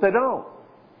 But they don't.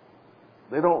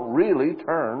 They don't really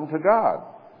turn to God.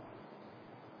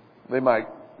 They might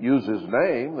use His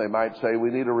name. They might say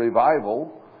we need a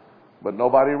revival, but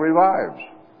nobody revives.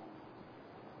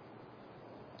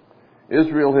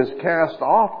 Israel has cast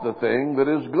off the thing that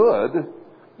is good.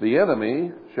 The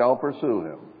enemy shall pursue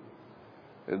him.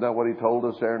 Isn't that what He told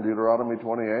us there in Deuteronomy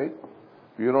 28?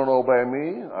 If you don't obey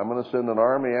me, I'm going to send an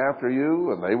army after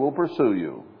you, and they will pursue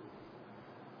you.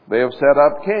 They have set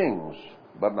up kings,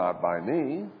 but not by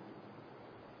me.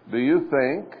 Do you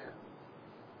think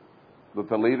that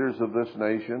the leaders of this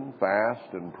nation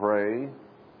fast and pray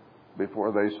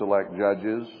before they select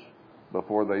judges,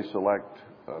 before they select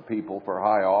people for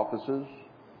high offices?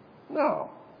 No.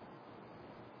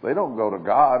 They don't go to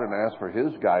God and ask for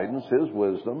His guidance, His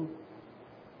wisdom.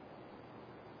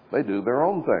 They do their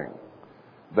own thing.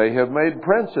 They have made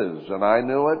princes, and I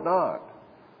knew it not.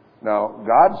 Now,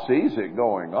 God sees it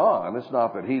going on. It's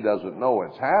not that He doesn't know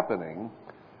it's happening.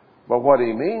 But what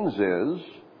He means is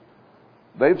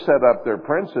They've set up their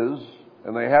princes,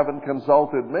 and they haven't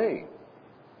consulted me.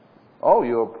 Oh,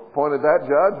 you appointed that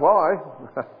judge? Why?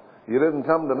 You didn't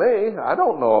come to me. I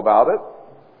don't know about it.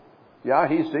 Yeah,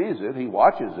 he sees it. He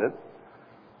watches it.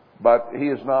 But he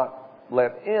is not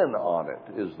let in on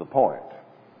it, is the point.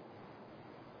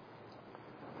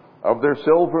 Of their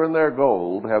silver and their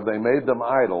gold have they made them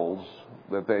idols,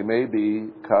 that they may be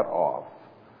cut off.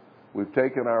 We've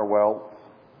taken our wealth,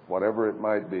 whatever it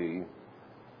might be,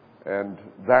 and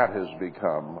that has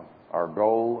become our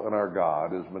goal, and our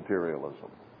God is materialism.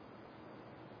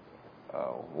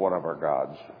 One of our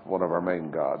gods, one of our main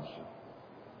gods.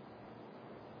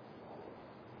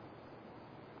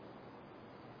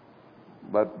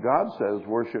 But God says,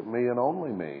 worship me and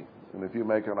only me. And if you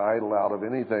make an idol out of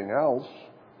anything else,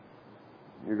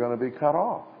 you're going to be cut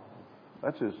off.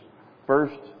 That's his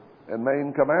first and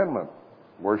main commandment.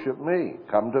 Worship me.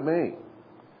 Come to me.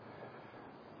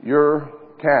 Your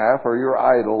calf or your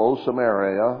idol, O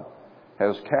Samaria,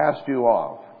 has cast you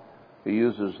off. He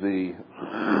uses the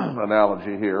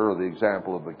analogy here, or the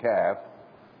example of the calf,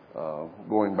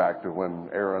 going back to when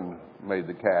Aaron made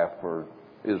the calf for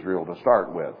Israel to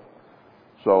start with.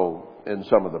 So in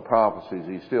some of the prophecies,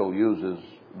 he still uses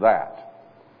that.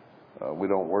 We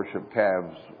don't worship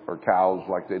calves or cows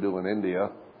like they do in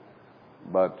India,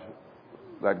 but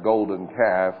that golden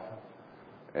calf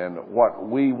and what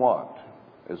we want,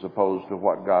 as opposed to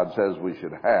what God says we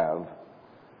should have,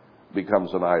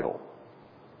 becomes an idol.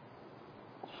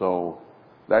 So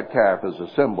that calf is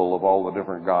a symbol of all the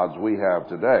different gods we have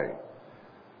today.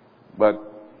 But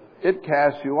it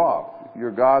casts you off. Your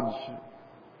gods,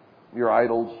 your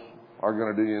idols aren't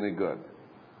going to do you any good.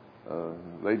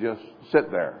 They just sit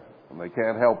there and they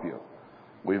can't help you.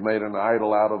 We've made an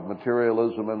idol out of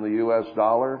materialism in the U.S.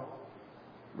 dollar.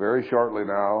 Very shortly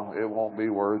now, it won't be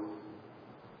worth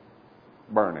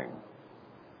burning.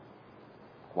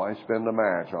 Why spend a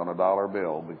match on a dollar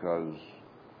bill? Because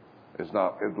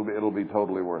it'll be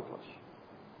totally worthless.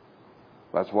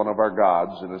 That's one of our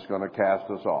gods, and it's going to cast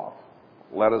us off,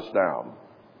 let us down.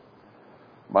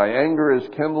 My anger is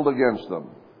kindled against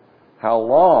them. How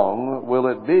long will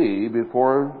it be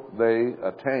before they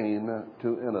attain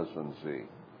to innocency?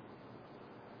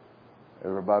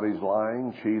 Everybody's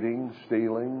lying, cheating,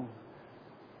 stealing,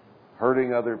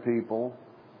 hurting other people.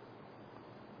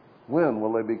 When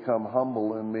will they become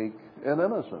humble and meek and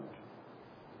innocent?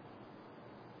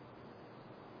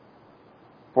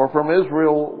 For from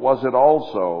Israel was it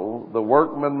also, the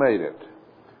workman made it.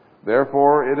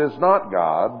 Therefore it is not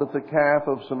God, but the calf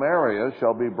of Samaria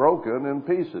shall be broken in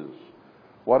pieces.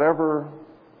 Whatever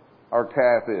our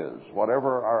calf is,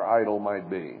 whatever our idol might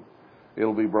be,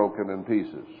 it'll be broken in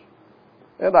pieces.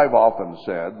 And I've often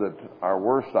said that our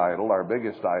worst idol, our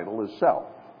biggest idol, is self,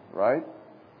 right?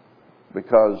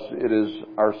 Because it is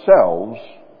ourselves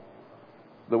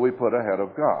that we put ahead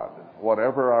of God.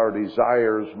 Whatever our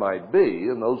desires might be,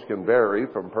 and those can vary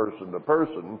from person to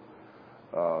person,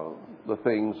 the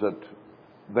things that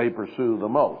they pursue the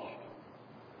most.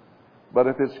 But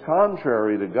if it's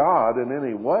contrary to God in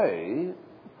any way,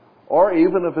 or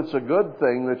even if it's a good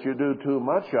thing that you do too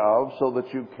much of so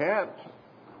that you can't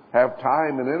have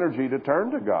time and energy to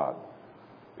turn to God,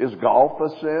 is golf a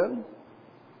sin?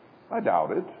 I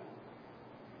doubt it.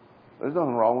 There's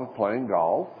nothing wrong with playing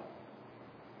golf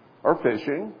or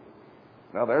fishing.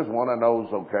 Now there's one I know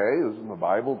is okay. This is in the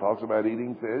Bible, talks about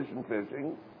eating fish and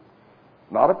fishing.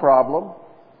 Not a problem.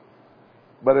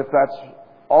 But if that's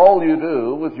all you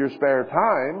do with your spare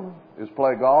time is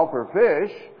play golf or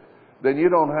fish, then you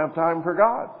don't have time for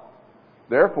God.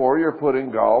 Therefore, you're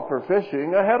putting golf or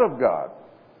fishing ahead of God.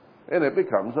 And it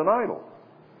becomes an idol.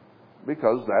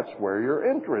 Because that's where your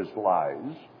interest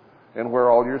lies and where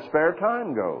all your spare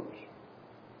time goes.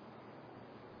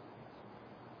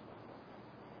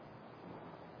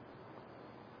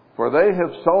 For they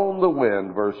have sown the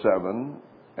wind, verse 7,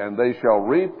 and they shall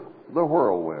reap the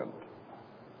whirlwind.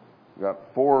 We've got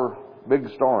 4 big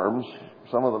storms,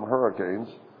 some of them hurricanes,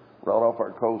 right off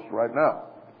our coast right now.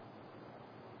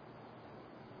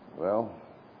 Well,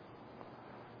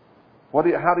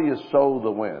 how do you sow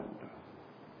the wind?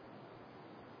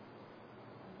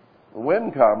 The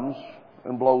wind comes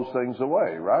and blows things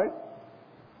away, right?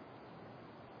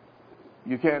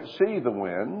 You can't see the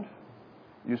wind.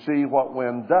 You see what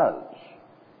wind does.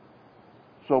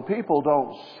 So people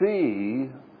don't see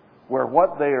where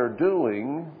what they are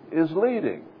doing is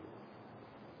leading.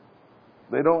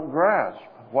 They don't grasp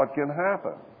what can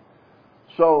happen.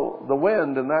 So the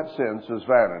wind, in that sense, is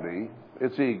vanity.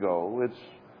 It's ego. It's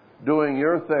doing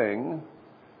your thing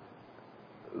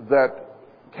that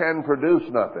can produce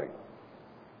nothing.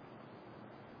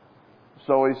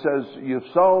 So he says, you've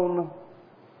sown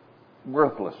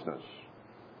worthlessness,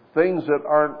 things that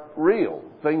aren't real,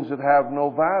 things that have no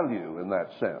value in that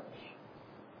sense.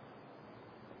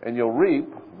 And you'll reap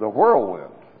the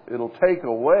whirlwind. It'll take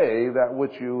away that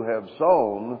which you have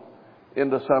sown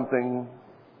into something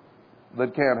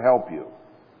that can't help you.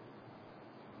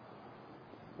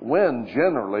 Wind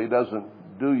generally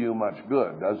doesn't do you much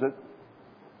good, does it?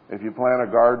 If you plant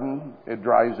a garden, it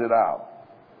dries it out.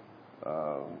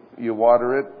 You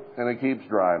water it, and it keeps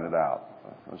drying it out.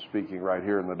 I'm speaking right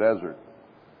here in the desert.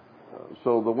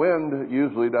 So the wind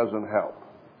usually doesn't help.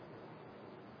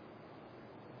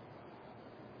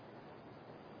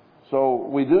 So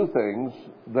we do things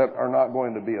that are not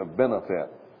going to be of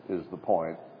benefit, is the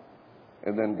point.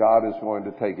 And then God is going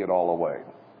to take it all away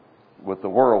with the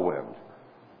whirlwind.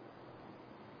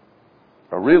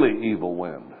 A really evil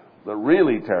wind that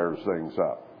really tears things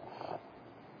up.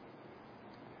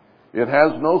 It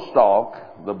has no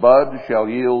stalk, the bud shall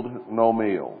yield no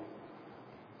meal.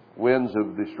 Winds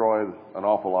have destroyed an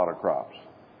awful lot of crops,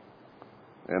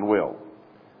 and will.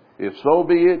 If so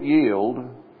be it yield,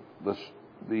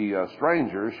 the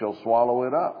stranger shall swallow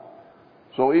it up.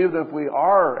 So even if we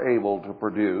are able to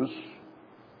produce,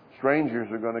 strangers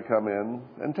are going to come in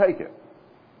and take it.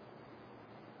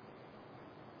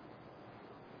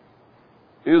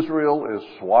 Israel is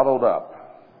swallowed up.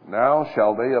 Now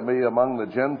shall they be among the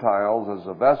Gentiles as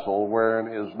a vessel wherein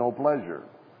is no pleasure.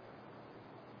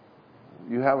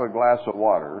 You have a glass of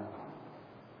water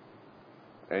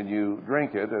and you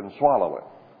drink it and swallow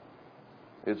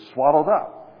it. It's swallowed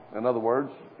up. In other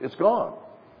words, it's gone.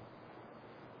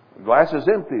 The glass is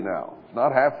empty now. It's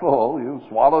not half full. You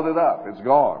swallowed it up. It's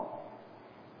gone.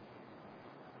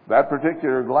 That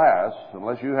particular glass,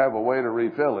 unless you have a way to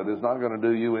refill it, is not going to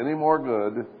do you any more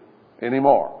good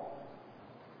anymore.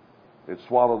 It's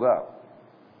swallowed up.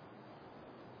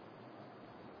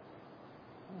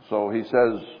 So he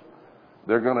says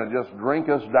they're going to just drink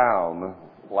us down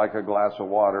like a glass of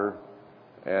water,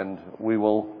 and we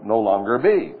will no longer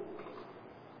be.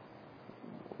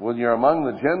 When you're among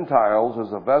the Gentiles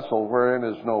as a vessel wherein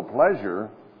is no pleasure,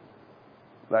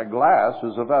 that glass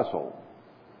is a vessel,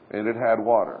 and it had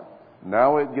water.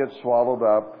 Now it gets swallowed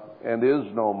up and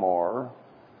is no more,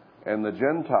 and the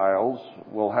Gentiles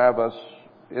will have us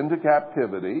into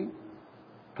captivity,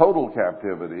 total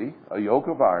captivity, a yoke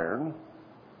of iron,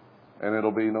 and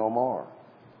it'll be no more.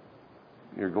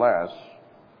 Your glass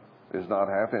is not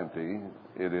half empty,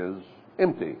 it is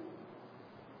empty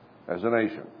as a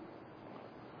nation.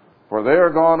 For they are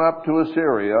gone up to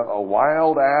Assyria, a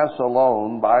wild ass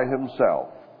alone by himself.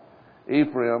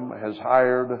 Ephraim has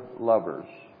hired lovers.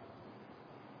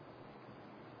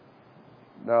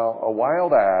 Now, a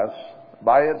wild ass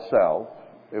by itself,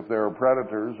 if there are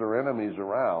predators or enemies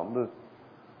around,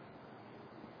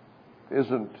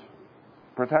 isn't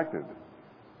protected.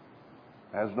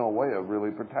 Has no way of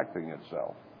really protecting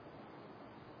itself.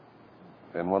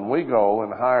 And when we go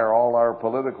and hire all our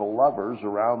political lovers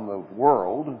around the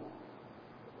world,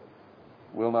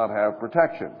 we'll not have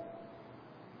protection.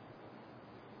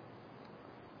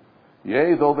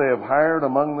 Yea, though they have hired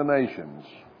among the nations,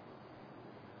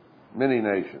 many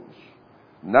nations,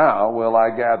 now will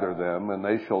I gather them, and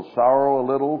they shall sorrow a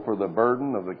little for the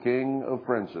burden of the king of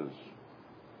princes.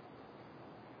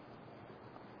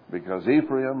 Because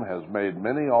Ephraim has made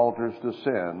many altars to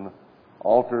sin,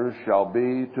 altars shall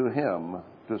be to him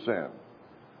to sin.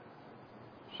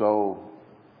 So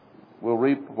we'll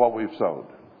reap what we've sowed.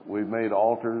 We've made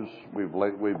altars, we've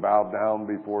bowed down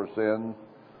before sin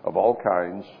of all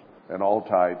kinds and all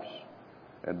types,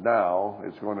 and now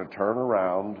it's going to turn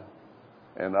around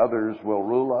and others will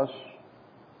rule us,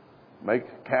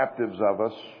 make captives of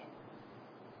us,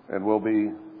 and will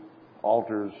be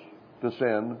altars to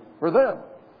sin for them.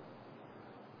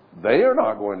 They are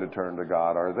not going to turn to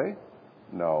God, are they?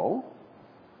 No.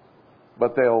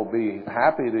 But they'll be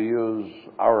happy to use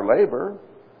our labor,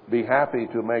 be happy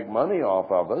to make money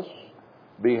off of us,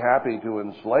 be happy to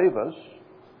enslave us,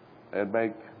 and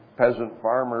make peasant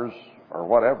farmers or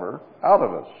whatever out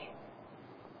of us.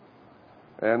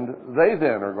 And they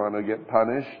then are going to get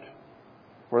punished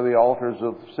for the altars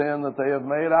of sin that they have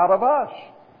made out of us.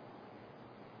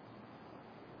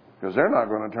 Because they're not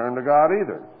going to turn to God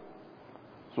either.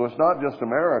 So it's not just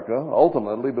America.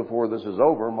 Ultimately, before this is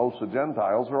over, most of the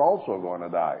Gentiles are also going to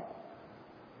die.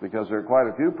 Because there are quite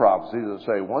a few prophecies that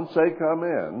say once they come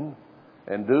in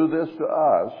and do this to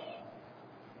us,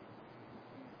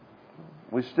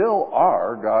 we still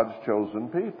are God's chosen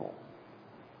people.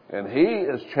 And He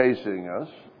is chastening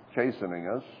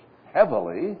us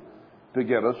heavily to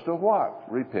get us to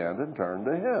what? Repent and turn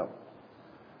to Him.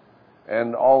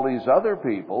 And all these other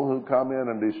people who come in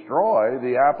and destroy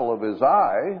the apple of His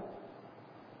eye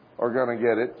are going to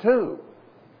get it too.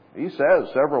 He says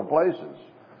several places,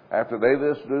 after they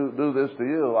do this to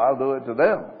you, I'll do it to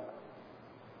them.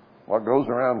 What goes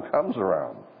around comes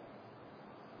around.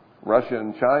 Russia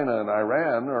and China and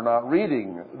Iran are not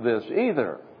reading this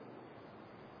either.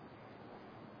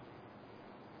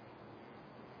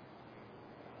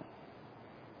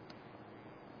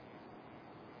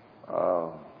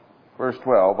 Verse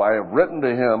 12, I have written to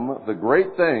him the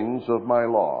great things of my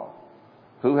law.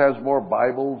 Who has more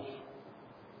Bibles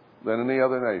than any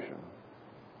other nation?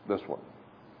 This one.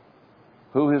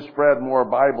 Who has spread more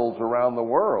Bibles around the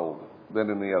world than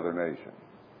any other nation?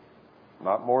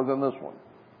 Not more than this one.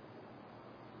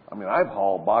 I mean, I've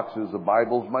hauled boxes of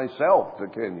Bibles myself to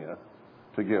Kenya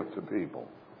to give to people.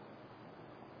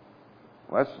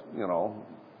 That's,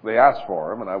 they asked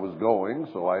for them and I was going,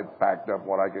 so I packed up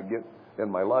what I could get in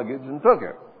my luggage and took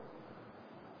it.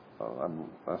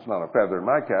 That's not a feather in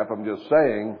my cap. I'm just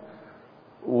saying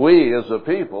we as a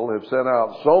people have sent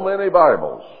out so many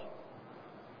Bibles.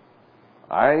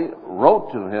 I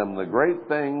wrote to him the great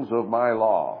things of my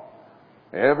law.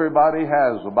 Everybody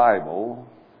has a Bible,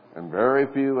 and very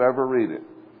few ever read it.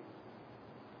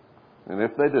 And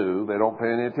if they do, they don't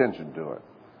pay any attention to it.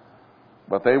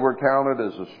 But they were counted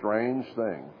as a strange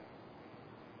thing.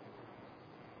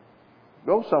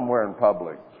 Go somewhere in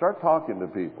public. Start talking to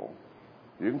people.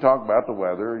 You can talk about the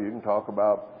weather. You can talk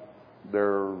about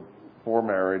their 4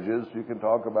 marriages. You can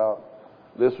talk about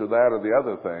this or that or the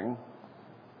other thing.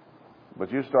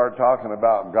 But you start talking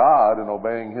about God and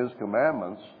obeying His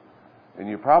commandments, and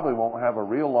you probably won't have a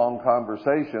real long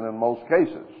conversation in most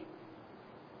cases.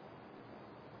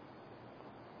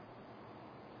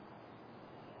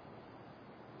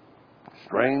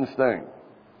 Strange thing.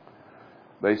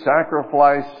 They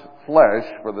sacrifice flesh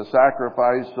for the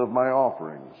sacrifice of my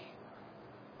offerings.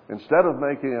 Instead of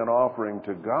making an offering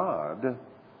to God,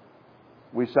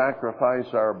 we sacrifice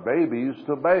our babies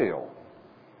to Baal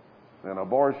and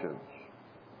abortions.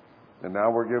 And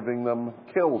now we're giving them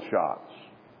kill shots.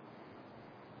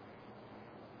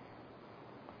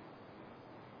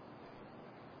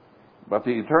 But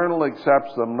the Eternal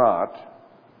accepts them not.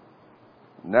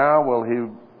 Now will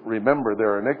He remember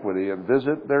their iniquity and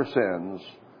visit their sins.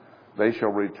 They shall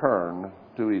return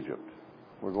to Egypt.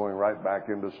 We're going right back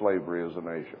into slavery as a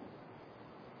nation.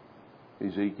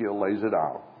 Ezekiel lays it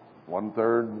out.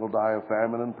 1/3 will die of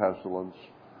famine and pestilence.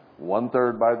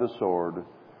 1/3 by the sword.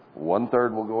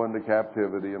 1/3 will go into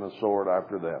captivity and a sword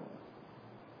after them.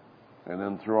 And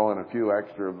then throw in a few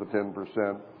extra of the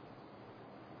 10%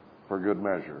 for good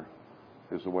measure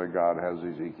is the way God has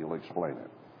Ezekiel explain it.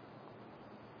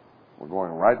 We're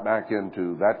going right back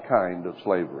into that kind of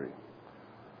slavery.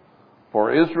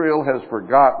 For Israel has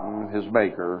forgotten his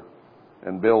Maker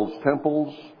and builds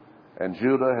temples, and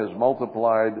Judah has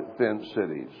multiplied fenced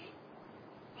cities.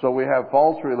 So we have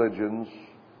false religions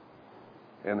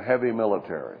and heavy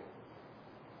military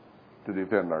to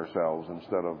defend ourselves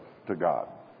instead of to God.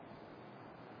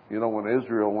 When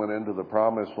Israel went into the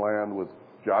promised land with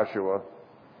Joshua,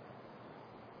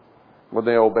 when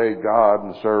they obeyed God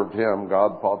and served Him,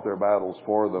 God fought their battles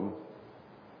for them.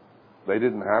 They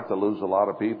didn't have to lose a lot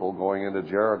of people going into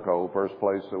Jericho, first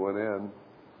place they went in.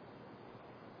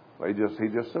 He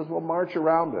just says, well, march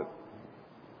around it.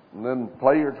 And then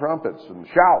play your trumpets and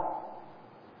shout.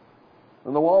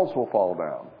 And the walls will fall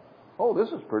down. Oh, this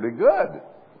is pretty good.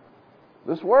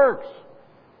 This works.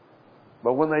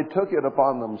 But when they took it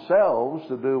upon themselves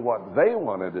to do what they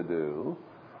wanted to do,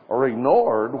 or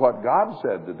ignored what God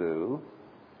said to do,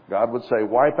 God would say,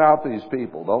 wipe out these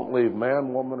people. Don't leave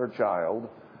man, woman, or child.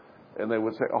 And they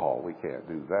would say, oh, we can't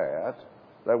do that.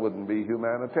 That wouldn't be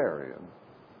humanitarian.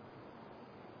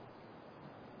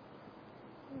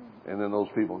 And then those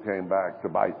people came back to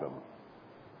bite them.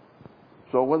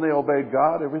 So when they obeyed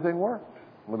God, everything worked.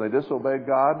 When they disobeyed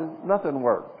God, nothing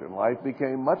worked. And life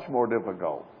became much more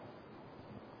difficult.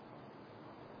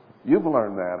 You've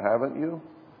learned that, haven't you?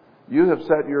 You have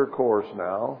set your course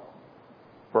now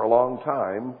for a long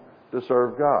time to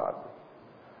serve God.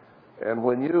 And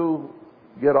when you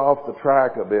get off the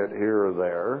track a bit here or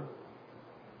there,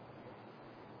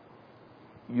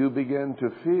 you begin to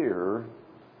fear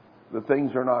that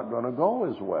things are not going to go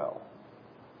as well.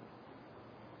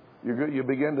 You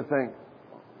begin to think,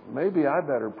 maybe I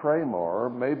better pray more,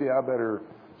 maybe I better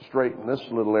straighten this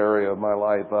little area of my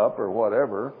life up or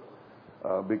whatever,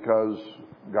 because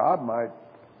God might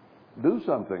do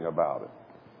something about it.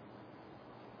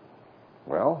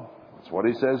 Well, that's what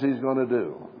He says He's going to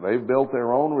do. They've built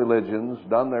their own religions,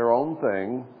 done their own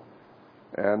thing,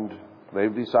 and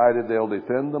they've decided they'll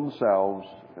defend themselves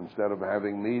instead of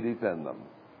having me defend them.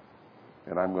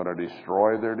 And I'm going to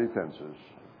destroy their defenses.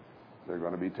 They're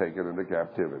going to be taken into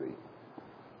captivity.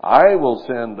 I will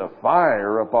send a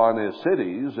fire upon his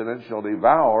cities, and it shall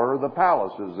devour the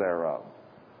palaces thereof.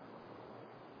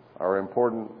 Our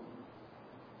important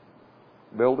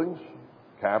buildings,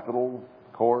 capitol,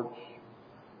 courts,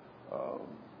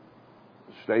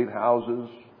 state houses,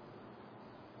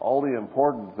 all the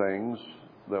important things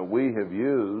that we have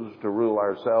used to rule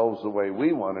ourselves the way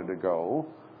we wanted to go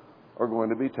are going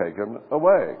to be taken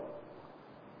away.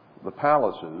 The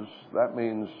palaces, that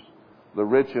means the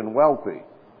rich and wealthy.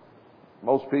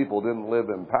 Most people didn't live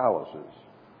in palaces.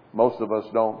 Most of us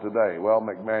don't today. Well,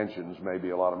 McMansions,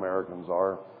 maybe a lot of Americans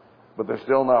are, but they're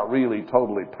still not really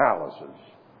totally palaces,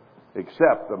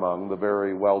 except among the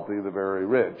very wealthy, the very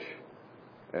rich.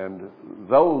 And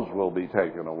those will be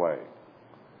taken away.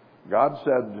 God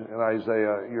said in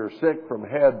Isaiah, you're sick from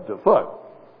head to foot.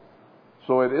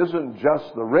 So it isn't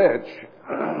just the rich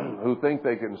who think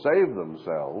they can save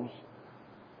themselves,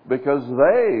 because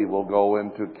they will go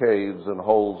into caves and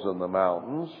holes in the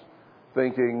mountains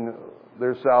thinking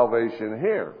there's salvation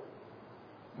here.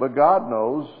 But God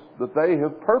knows that they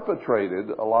have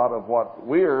perpetrated a lot of what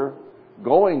we're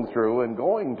going through and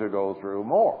going to go through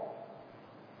more.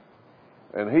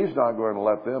 And He's not going to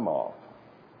let them off.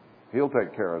 He'll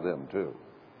take care of them too.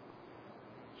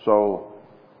 So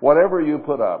whatever you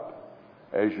put up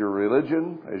as your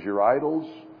religion, as your idols,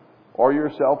 or your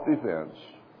self-defense,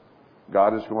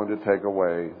 God is going to take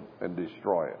away and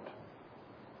destroy it.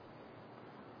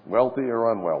 Wealthy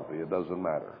or unwealthy, it doesn't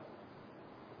matter.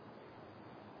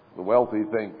 The wealthy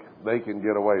think they can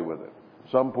get away with it.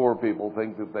 Some poor people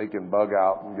think that they can bug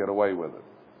out and get away with it.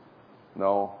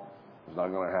 No, it's not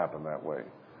going to happen that way.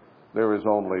 There is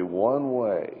only one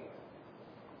way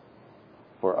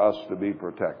for us to be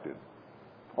protected.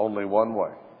 Only one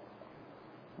way.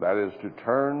 That is to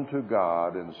turn to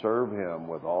God and serve Him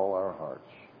with all our hearts.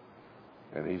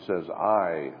 And He says,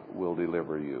 I will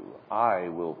deliver you. I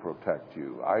will protect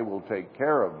you. I will take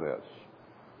care of this.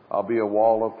 I'll be a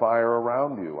wall of fire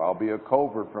around you. I'll be a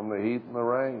covert from the heat and the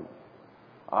rain.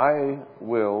 I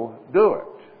will do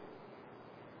it.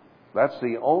 That's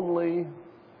the only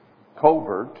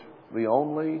covert, the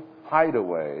only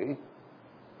hideaway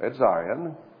at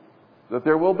Zion that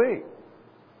there will be.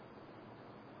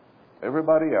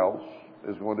 Everybody else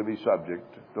is going to be subject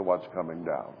to what's coming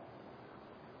down.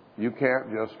 You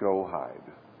can't just go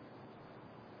hide.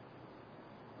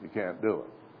 You can't do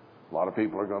it. A lot of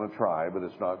people are going to try, but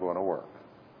it's not going to work.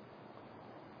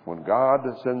 When God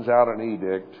sends out an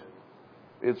edict,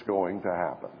 it's going to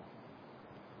happen.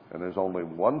 And there's only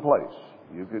one place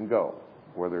you can go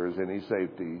where there is any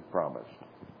safety promised.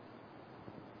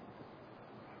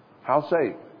 How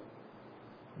safe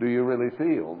do you really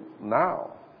feel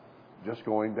now just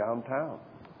going downtown?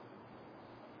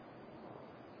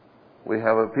 We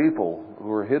have a people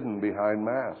who are hidden behind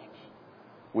masks.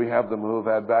 We have them who have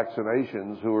had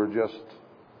vaccinations who are just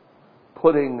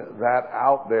putting that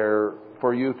out there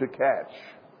for you to catch.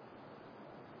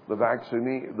 The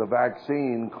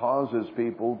vaccine causes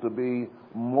people to be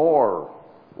more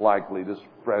likely to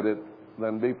spread it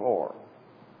than before.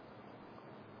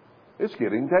 It's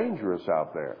getting dangerous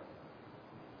out there.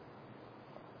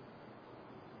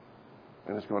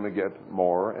 And it's going to get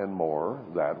more and more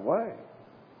that way.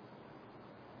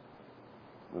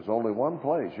 There's only one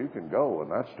place you can go,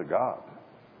 and that's to God.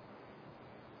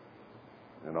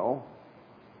 You know?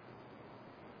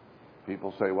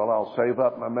 People say, well, I'll save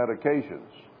up my medications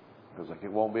because I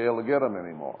won't be able to get them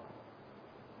anymore.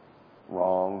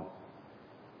 Wrong.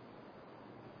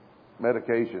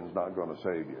 Medication's not going to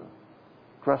save you.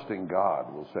 Trusting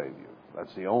God will save you.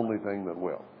 That's the only thing that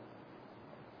will.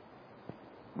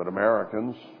 But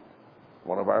Americans,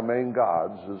 one of our main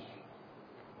gods is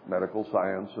medical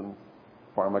science and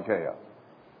pharmakeia.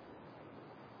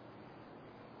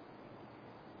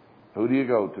 Who do you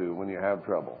go to when you have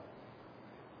trouble?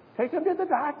 Take him to the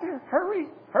doctor. Hurry,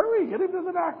 hurry, get him to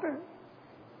the doctor.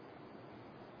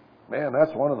 Man,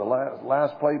 that's one of the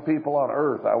last play people on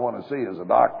earth I want to see as a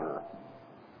doctor.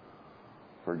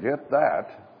 Forget that.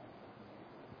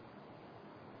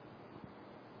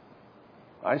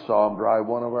 I saw him drive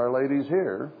one of our ladies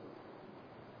here.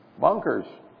 Bonkers.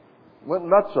 Went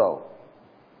nutso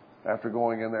after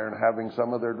going in there and having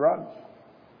some of their drugs.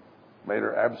 Made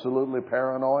her absolutely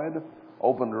paranoid.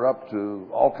 Opened her up to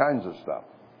all kinds of stuff.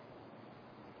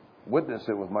 Witnessed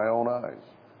it with my own eyes.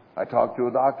 I talked to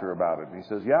a doctor about it, and he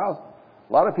says, yeah,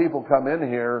 a lot of people come in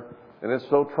here, and it's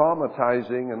so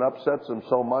traumatizing and upsets them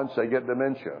so much they get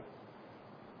dementia.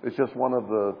 It's just one of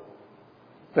the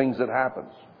things that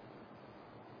happens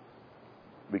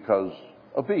because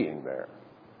of being there,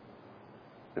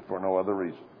 if for no other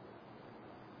reason.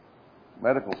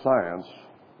 medical science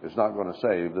is not going to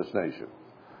save this nation.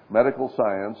 Medical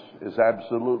science is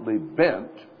absolutely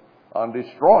bent on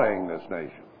destroying this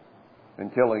nation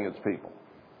and killing its people.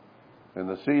 And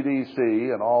the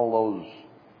CDC and all those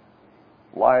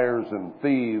liars and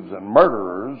thieves and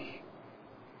murderers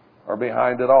are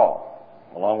behind it all,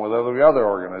 along with every other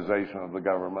organization of the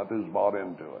government who's bought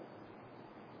into it.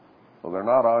 So they're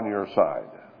not on your side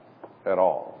at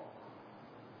all.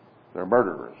 They're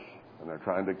murderers, and they're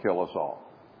trying to kill us all.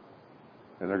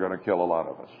 And they're going to kill a lot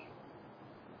of us.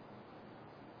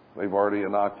 They've already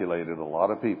inoculated a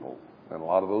lot of people, and a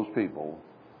lot of those people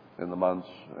in the months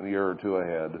and a year or two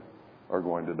ahead are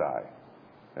going to die.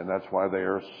 And that's why they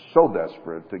are so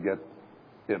desperate to get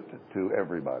it to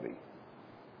everybody,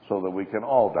 so that we can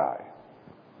all die.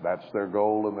 That's their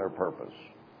goal and their purpose.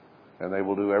 And they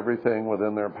will do everything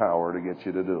within their power to get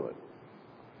you to do it.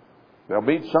 They'll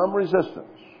meet some resistance.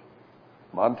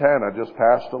 Montana just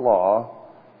passed a law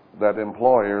that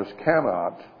employers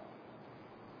cannot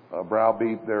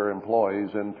browbeat their employees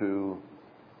into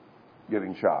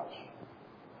getting shots.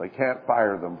 They can't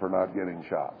fire them for not getting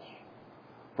shots.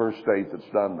 First state that's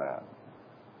done that.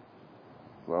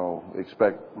 Well,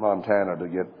 expect Montana to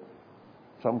get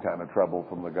some kind of trouble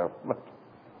from the government.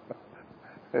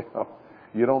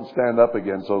 You don't stand up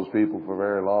against those people for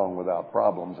very long without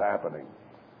problems happening.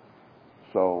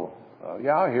 So,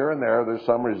 here and there, there's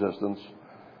some resistance.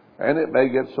 And it may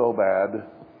get so bad,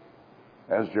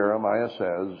 as Jeremiah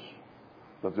says,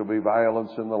 that there'll be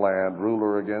violence in the land,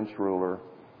 ruler against ruler,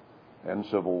 and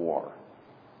civil war.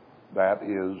 That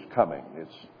is coming.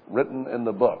 It's written in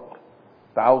the book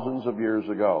thousands of years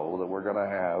ago that we're going to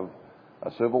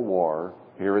have a civil war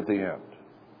here at the end.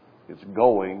 It's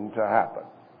going to happen.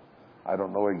 I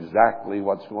don't know exactly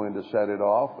what's going to set it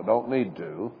off. I don't need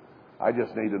to. I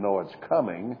just need to know it's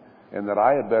coming, and that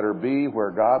I had better be where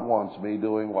God wants me,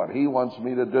 doing what He wants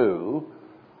me to do,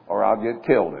 or I'll get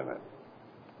killed in it,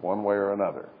 one way or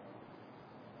another.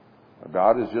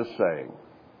 God is just saying,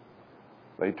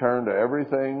 they turn to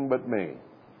everything but me.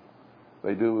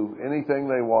 They do anything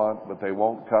they want, but they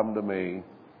won't come to me,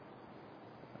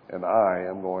 and I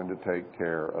am going to take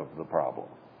care of the problem.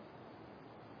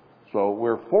 So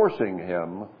we're forcing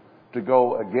Him to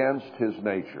go against His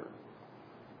nature.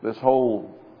 This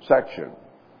whole section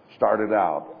started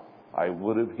out, I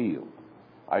would have healed.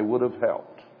 I would have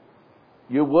helped.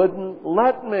 You wouldn't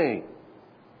let me.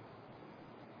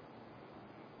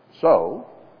 So,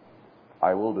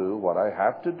 I will do what I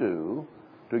have to do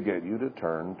to get you to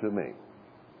turn to me.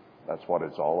 That's what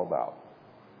it's all about.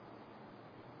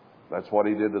 That's what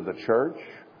He did to the church,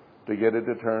 to get it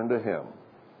to turn to Him.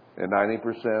 And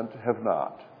 90% have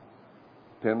not.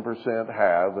 10%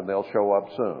 have, and they'll show up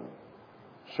soon.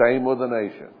 Same with the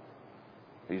nation.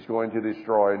 He's going to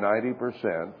destroy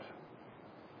 90%,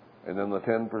 and then the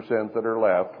 10% that are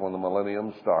left when the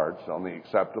millennium starts on the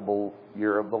acceptable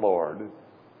year of the Lord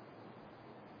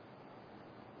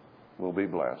will be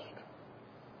blessed,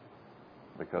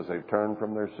 because they've turned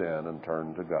from their sin and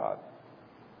turned to God.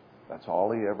 That's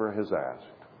all He ever has asked.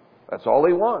 That's all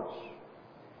He wants.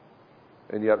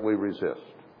 And yet we resist.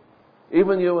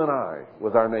 Even you and I,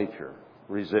 with our nature,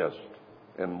 resist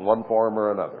in one form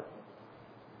or another.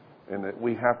 And that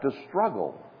we have to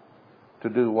struggle to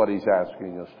do what He's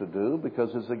asking us to do, because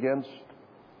it's against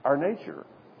our nature.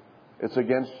 It's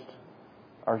against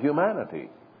our humanity.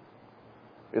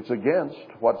 It's against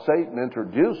what Satan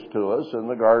introduced to us in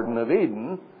the Garden of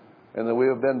Eden, and that we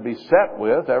have been beset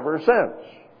with ever since.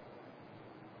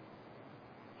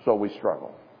 So we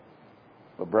struggle.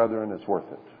 But brethren, it's worth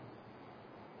it.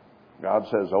 God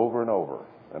says over and over,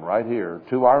 and right here,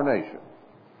 to our nation,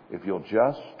 if you'll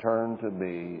just turn to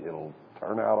me, it'll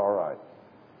turn out all right.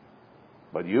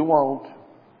 But you won't.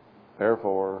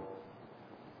 Therefore,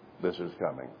 this is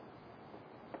coming.